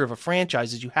the leader of a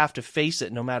franchise is you have to face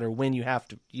it no matter when you have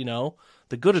to,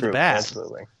 the good or the bad.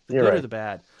 Absolutely. The good or the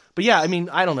bad. But yeah, I mean,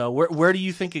 I don't know. Where do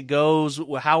you think it goes?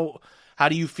 How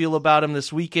do you feel about him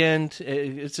this weekend?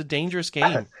 It's a dangerous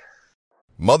game.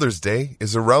 Mother's Day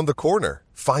is around the corner.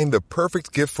 Find the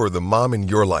perfect gift for the mom in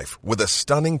your life with a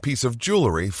stunning piece of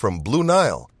jewelry from Blue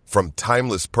Nile. From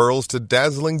timeless pearls to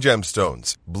dazzling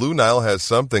gemstones, Blue Nile has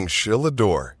something she'll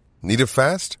adore. Need it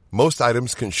fast? Most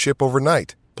items can ship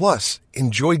overnight. Plus,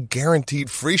 enjoy guaranteed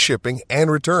free shipping and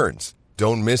returns.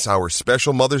 Don't miss our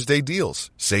special Mother's Day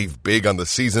deals. Save big on the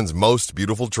season's most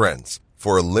beautiful trends.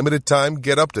 For a limited time,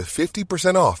 get up to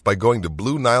 50% off by going to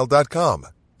BlueNile.com.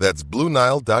 That's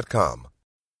BlueNile.com.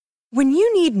 When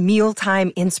you need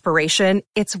mealtime inspiration,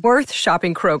 it's worth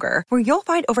shopping Kroger, where you'll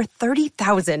find over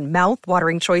 30,000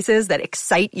 mouth-watering choices that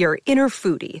excite your inner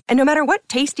foodie. And no matter what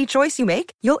tasty choice you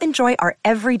make, you'll enjoy our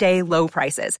everyday low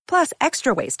prices, plus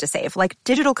extra ways to save, like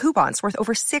digital coupons worth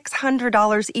over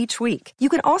 $600 each week. You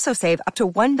can also save up to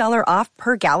 $1 off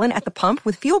per gallon at the pump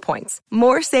with fuel points.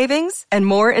 More savings and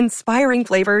more inspiring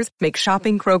flavors make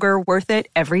shopping Kroger worth it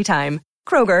every time.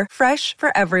 Kroger, fresh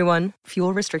for everyone.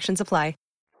 Fuel restrictions apply.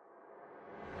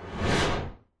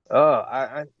 Oh,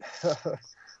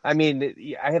 I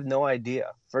mean, I have no idea.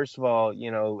 First of all,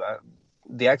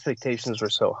 the expectations were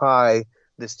so high.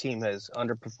 This team has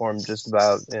underperformed just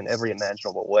about in every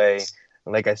imaginable way.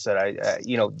 And like I said,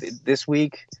 this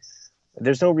week,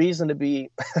 there's no reason to be,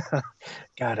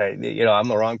 God, I'm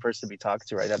the wrong person to be talking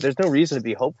to right now. There's no reason to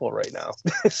be hopeful right now.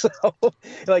 So,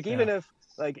 even if,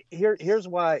 here's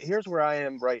where I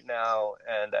am right now.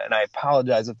 And I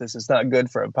apologize if this is not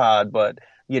good for a pod, but,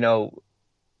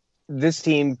 this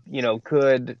team,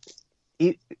 could,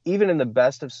 even in the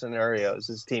best of scenarios,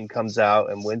 this team comes out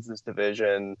and wins this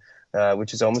division,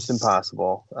 which is almost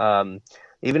impossible.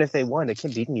 Even if they won, they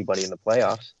can't beat anybody in the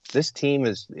playoffs. This team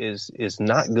is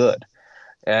not good,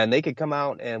 and they could come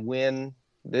out and win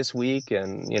this week,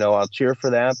 and I'll cheer for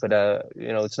that. But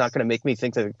it's not going to make me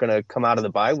think they're going to come out of the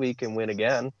bye week and win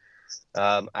again.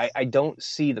 I don't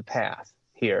see the path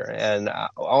here, and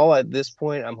all at this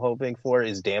point I'm hoping for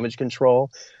is damage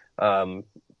control. And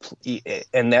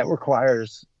that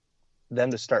requires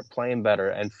them to start playing better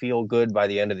and feel good by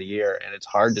the end of the year. And it's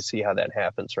hard to see how that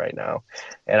happens right now.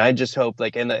 And I just hope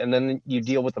and then you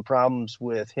deal with the problems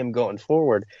with him going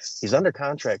forward. He's under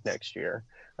contract next year.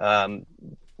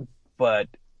 But,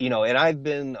 and I've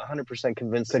been 100%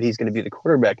 convinced that he's going to be the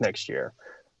quarterback next year,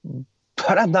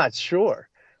 but I'm not sure.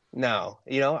 No,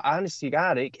 honest to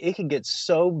God, it can get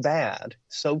so bad,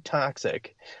 so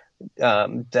toxic,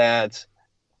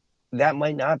 that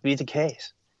might not be the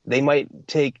case. They might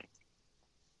take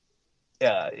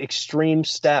extreme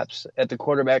steps at the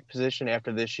quarterback position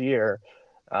after this year,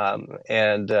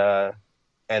 and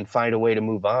find a way to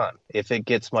move on if it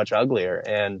gets much uglier.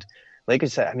 And like I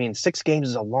said, I mean, 6 games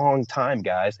is a long time,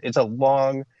 guys. It's a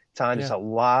long time. It's a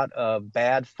lot of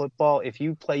bad football. If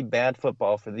you play bad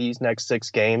football for these next 6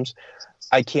 games,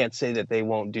 I can't say that they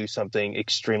won't do something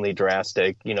extremely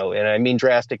drastic, and I mean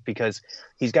drastic because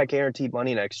he's got guaranteed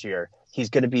money next year. He's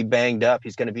going to be banged up.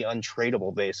 He's going to be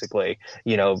untradeable, basically,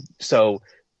 so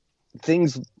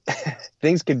things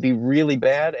could be really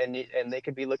bad, and they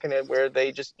could be looking at where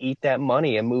they just eat that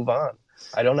money and move on.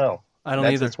 I don't know. I don't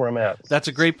either. That's where I'm at. That's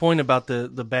a great point about the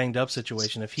banged up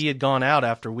situation. If he had gone out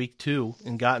after week 2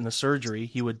 and gotten the surgery,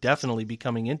 he would definitely be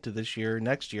coming into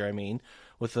next year,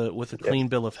 with a clean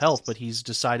bill of health, but he's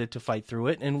decided to fight through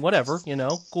it, and whatever,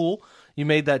 cool. You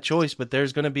made that choice, but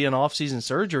there's going to be an off-season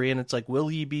surgery, and it's like, will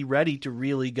he be ready to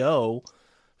really go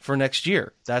for next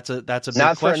year? That's a big question.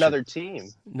 Not for another team.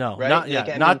 No,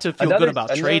 right? Not to feel good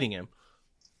about trading him.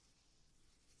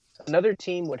 Another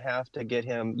team would have to get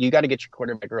him. You got to get your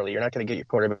quarterback early. You're not going to get your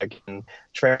quarterback in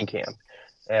training camp,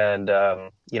 and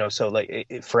so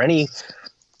like for any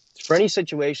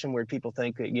situation where people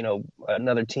think that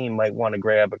another team might want to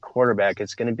grab a quarterback,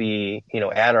 it's going to be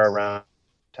at or around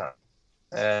time,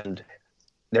 and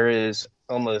there is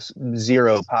almost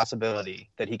zero possibility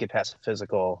that he could pass a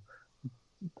physical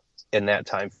in that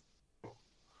time.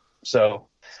 So,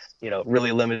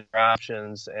 really limited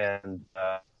options, and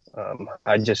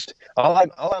I just all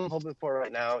I'm hoping for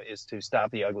right now is to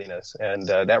stop the ugliness, and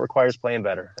that requires playing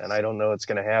better. And I don't know it's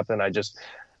going to happen. I just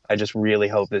really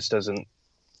hope this doesn't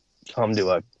come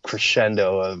to a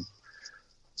crescendo of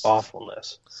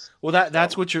awfulness. Well,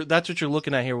 that's what you're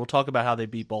looking at here. We'll talk about how they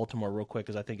beat Baltimore real quick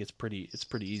because I think it's pretty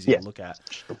easy to look at.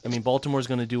 I mean, Baltimore's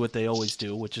going to do what they always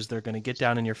do, which is they're going to get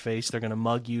down in your face. They're going to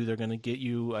mug you. They're going to get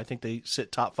you. I think they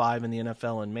sit top 5 in the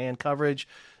NFL in man coverage.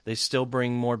 They still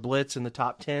bring more blitz in the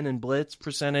top 10 in blitz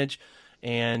percentage.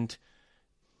 And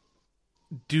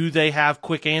do they have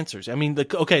quick answers? I mean,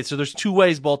 so there's 2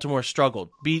 ways Baltimore struggled.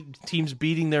 Teams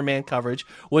beating their man coverage,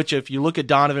 which if you look at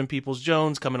Donovan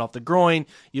Peoples-Jones coming off the groin,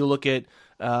 you look at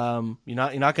you're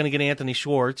not going to get Anthony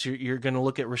Schwartz. You're going to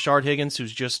look at Rashard Higgins,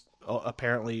 who's just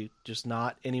apparently just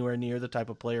not anywhere near the type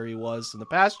of player he was in the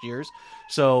past years.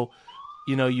 So,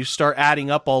 you start adding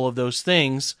up all of those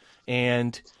things,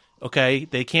 and okay,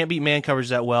 they can't beat man coverage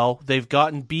that well. They've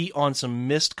gotten beat on some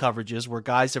missed coverages where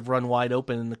guys have run wide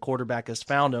open and the quarterback has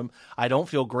found them. I don't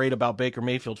feel great about Baker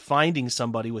Mayfield finding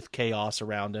somebody with chaos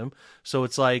around him. So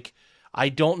it's like, I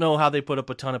don't know how they put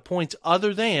up a ton of points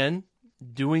other than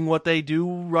doing what they do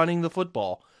running the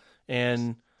football.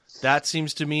 And that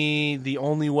seems to me the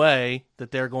only way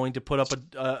that they're going to put up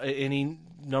any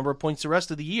number of points the rest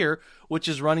of the year, which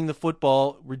is running the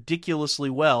football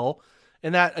ridiculously well.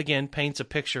 And that, again, paints a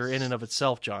picture in and of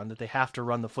itself, John, that they have to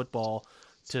run the football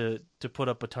to put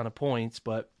up a ton of points.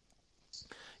 But,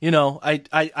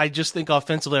 I just think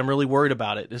offensively I'm really worried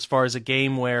about it as far as a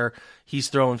game where he's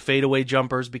throwing fadeaway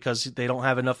jumpers because they don't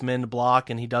have enough men to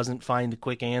block and he doesn't find the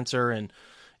quick answer. And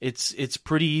it's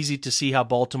pretty easy to see how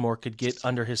Baltimore could get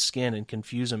under his skin and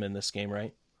confuse him in this game,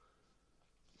 right?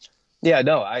 Yeah,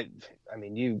 no, I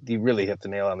mean, you really hit the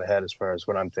nail on the head as far as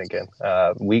what I'm thinking.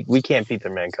 We can't beat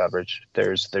their man coverage.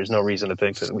 There's no reason to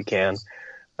think that we can.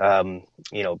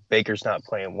 Baker's not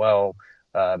playing well.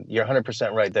 You're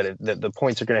 100% right that the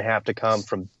points are going to have to come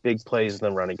from big plays in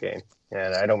the running game.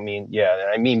 And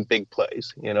I mean big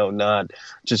plays, not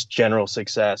just general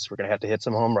success. We're going to have to hit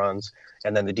some home runs.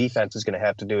 And then the defense is going to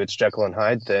have to do its Jekyll and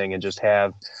Hyde thing and just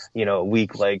have, a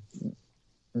week like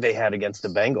they had against the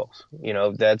Bengals.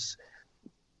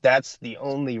 That's the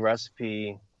only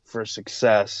recipe for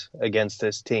success against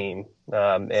this team.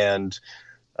 Even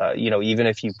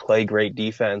if you play great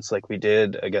defense like we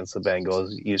did against the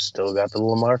Bengals, you still got the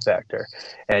Lamar factor.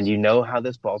 And how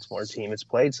this Baltimore team is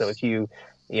played. So if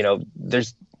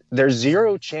there's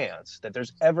zero chance that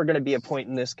there's ever going to be a point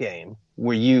in this game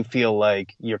where you feel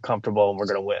like you're comfortable and we're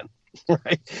going to win.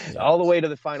 Right? All the way to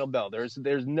the final bell. There's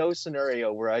no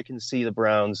scenario where I can see the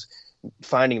Browns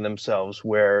finding themselves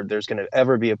where there's going to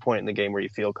ever be a point in the game where you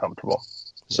feel comfortable.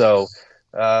 So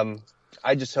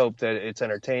I just hope that it's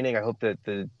entertaining. I hope that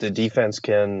the defense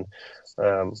can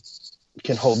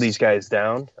hold these guys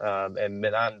down and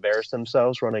not embarrass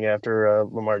themselves running after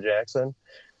Lamar Jackson.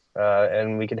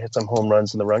 And we can hit some home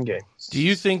runs in the run game. Do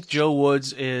you think Joe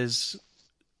Woods is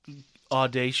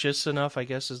audacious enough, I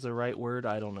guess is the right word,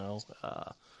 I don't know,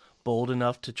 bold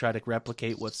enough to try to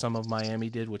replicate what some of Miami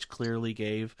did, which clearly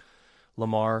gave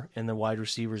Lamar and the wide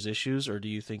receivers issues? Or do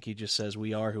you think he just says,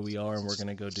 we are who we are and we're going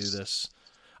to go do this?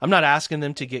 I'm not asking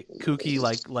them to get kooky,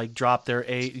 like drop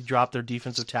their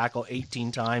defensive tackle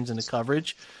 18 times into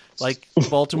coverage, like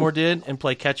Baltimore did and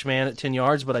play catch man at 10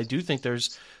 yards, but I do think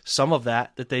there's some of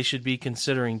that they should be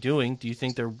considering doing. Do you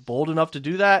think they're bold enough to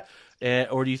do that?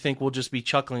 Or do you think we'll just be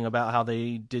chuckling about how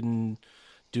they didn't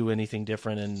do anything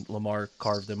different and Lamar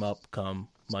carved them up come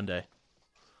Monday?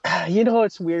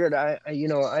 It's weird. I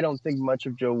don't think much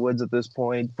of Joe Woods at this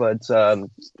point, but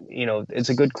it's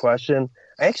a good question.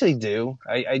 I actually do.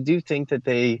 I do think that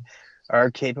they are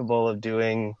capable of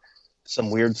doing some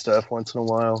weird stuff once in a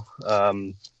while.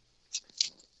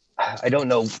 I don't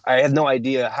know. I have no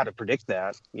idea how to predict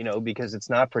that, because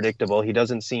it's not predictable. He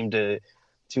doesn't seem to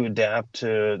adapt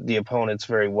to the opponents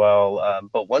very well.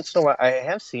 But once in a while, I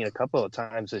have seen a couple of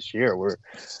times this year where,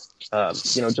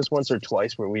 just once or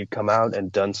twice where we've come out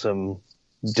and done some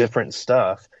different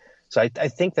stuff. So I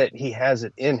think that he has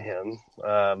it in him.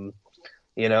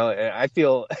 I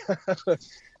feel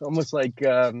almost like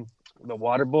the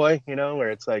water boy,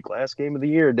 where it's like last game of the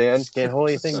year, Dan, can't hold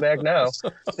anything back now.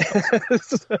 So,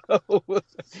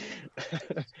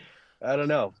 I don't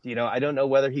know. I don't know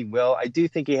whether he will. I do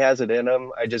think he has it in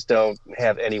him. I just don't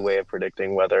have any way of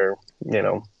predicting whether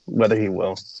he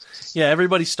will. Yeah,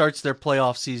 everybody starts their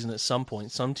playoff season at some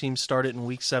point. Some teams start it in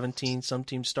week 17. Some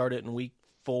teams start it in week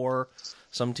 4.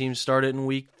 Some teams start it in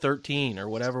week 13 or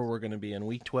whatever we're going to be in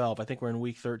week 12. I think we're in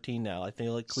week 13 now. I think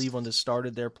like Cleveland has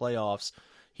started their playoffs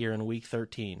here in week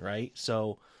 13, right?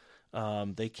 So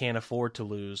they can't afford to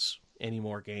lose any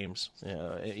more games.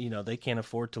 They can't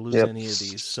afford to lose any of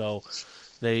these. So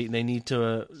they need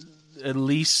to at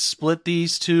least split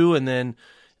these two, and then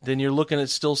you're looking at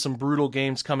still some brutal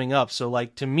games coming up. So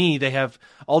like to me, they have,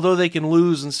 although they can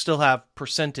lose and still have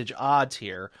percentage odds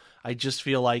here, I just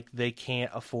feel like they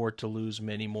can't afford to lose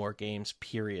many more games,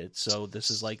 period. So this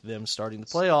is like them starting the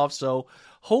playoffs. So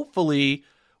hopefully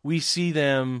we see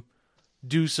them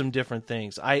do some different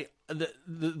things.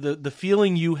 The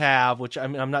feeling you have, which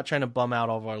I'm not trying to bum out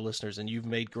all of our listeners, and you've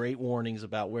made great warnings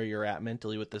about where you're at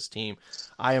mentally with this team.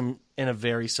 I am in a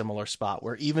very similar spot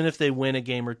where even if they win a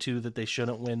game or two that they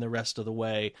shouldn't win the rest of the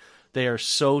way, they are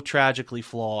so tragically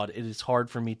flawed. It is hard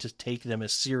for me to take them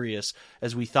as serious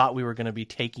as we thought we were going to be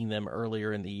taking them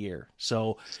earlier in the year.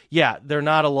 So yeah, they're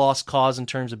not a lost cause in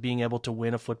terms of being able to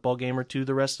win a football game or two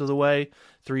the rest of the way,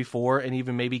 3-4, and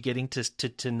even maybe getting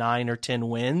to 9 or 10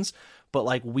 wins. But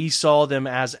like we saw them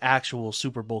as actual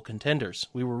Super Bowl contenders.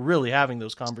 We were really having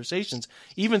those conversations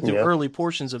even through early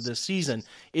portions of this season.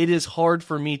 It is hard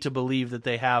for me to believe that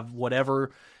they have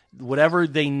whatever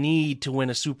they need to win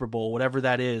a Super Bowl, whatever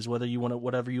that is, whatever you want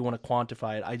to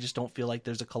quantify it. I just don't feel like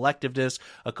there's a collectiveness,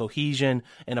 a cohesion,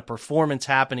 and a performance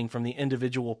happening from the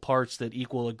individual parts that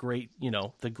equal a great,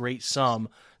 the great sum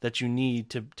that you need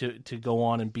to go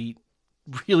on and beat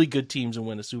really good teams and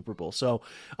win a Super Bowl. So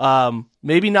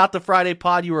maybe not the Friday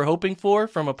pod you were hoping for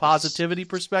from a positivity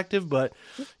perspective, but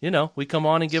we come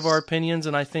on and give our opinions,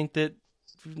 and I think that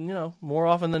more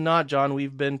often than not, John,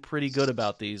 we've been pretty good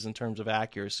about these in terms of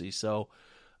accuracy. So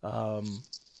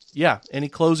any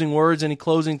closing words, any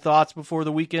closing thoughts before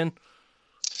the weekend?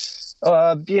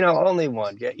 Only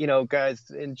one. Guys,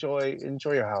 enjoy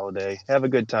your holiday. Have a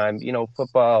good time.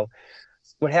 Football,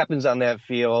 what happens on that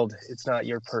field, it's not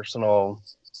your personal,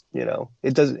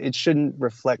 it shouldn't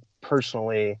reflect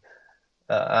personally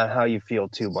on how you feel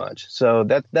too much. So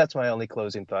that's my only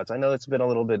closing thoughts. I know it's been a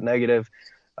little bit negative,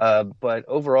 but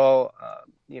overall,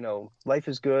 life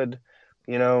is good.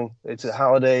 It's the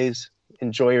holidays.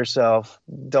 Enjoy yourself.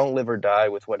 Don't live or die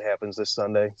with what happens this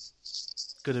Sunday.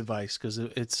 Good advice, because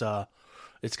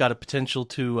it's got a potential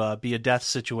to be a death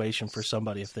situation for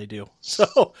somebody if they do.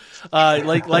 So,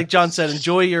 like John said,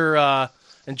 enjoy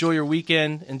your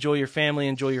weekend, enjoy your family,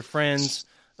 enjoy your friends,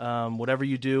 whatever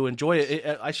you do, enjoy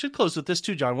it. I should close with this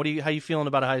too, John. How you feeling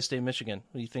about Ohio State, Michigan?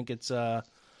 Do you think it's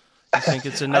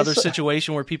another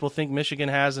situation where people think Michigan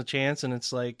has a chance, and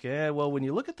it's like, well, when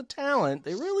you look at the talent,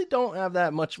 they really don't have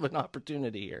that much of an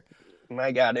opportunity here.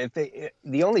 My God,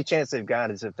 the only chance they've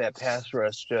got is if that pass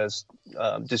rush just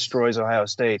destroys Ohio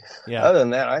State. Yeah. Other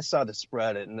than that, I saw the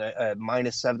spread at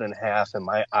 -7.5, and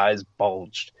my eyes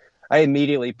bulged. I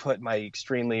immediately put my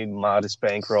extremely modest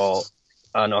bankroll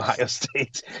on Ohio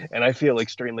State, and I feel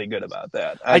extremely good about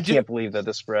that. I can't believe that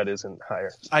the spread isn't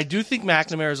higher. I do think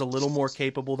McNamara is a little more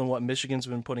capable than what Michigan's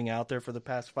been putting out there for the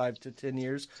past 5 to 10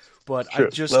 years, but sure.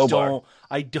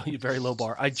 Very low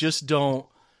bar. I just don't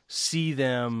see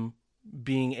them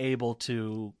being able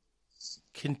to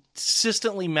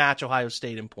consistently match Ohio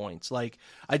State in points. Like,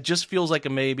 it just feels like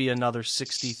maybe another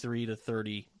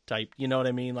 63-30 type. You know what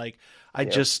I mean? Like,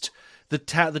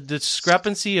 the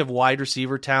discrepancy of wide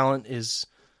receiver talent it's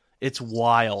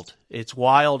wild. It's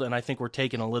wild, and I think we're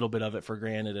taking a little bit of it for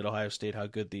granted at Ohio State, how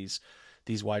good these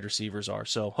these wide receivers are.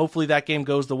 So hopefully that game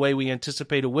goes the way we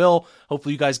anticipate it will.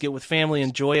 Hopefully you guys get with family,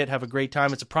 enjoy it, have a great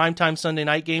time. It's a primetime Sunday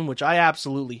night game, which I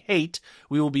absolutely hate.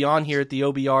 We will be on here at the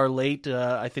OBR late.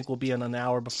 I think we'll be in an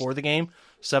hour before the game,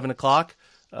 7 o'clock.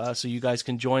 So you guys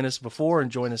can join us before and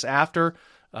join us after.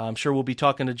 I'm sure we'll be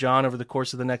talking to John over the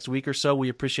course of the next week or so. We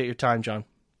appreciate your time, John.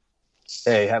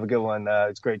 Hey, have a good one.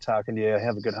 It's great talking to you.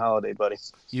 Have a good holiday, buddy.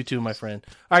 You too, my friend.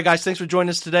 All right, guys, thanks for joining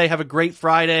us today. Have a great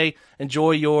Friday.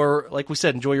 Enjoy your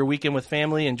weekend with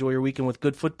family. Enjoy your weekend with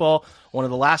good football. One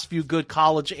of the last few good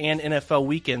college and NFL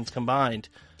weekends combined,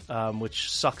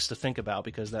 which sucks to think about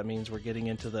because that means we're getting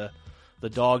into the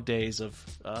dog days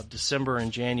of December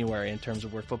and January in terms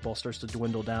of where football starts to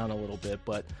dwindle down a little bit.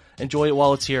 But enjoy it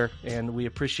while it's here, and we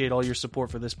appreciate all your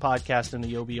support for this podcast and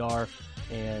the OBR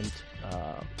and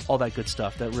all that good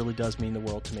stuff. That really does mean the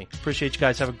world to me. Appreciate you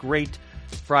guys. Have a great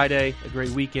Friday, a great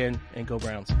weekend, and go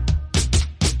Browns.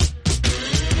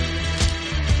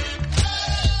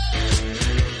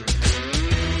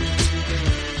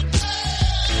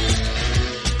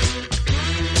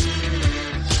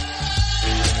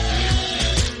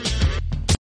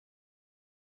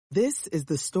 This is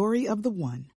the story of the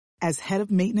one. As head of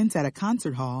maintenance at a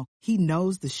concert hall, he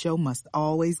knows the show must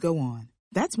always go on.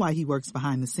 That's why he works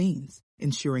behind the scenes,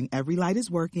 ensuring every light is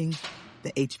working,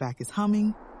 the HVAC is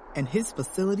humming, and his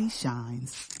facility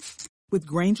shines. With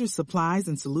Grainger's supplies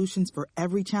and solutions for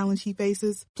every challenge he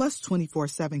faces, plus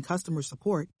 24/7 customer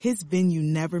support, his venue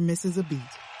never misses a beat.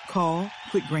 Call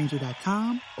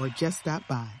quickgrainger.com or just stop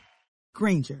by.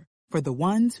 Grainger, for the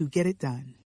ones who get it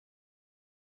done.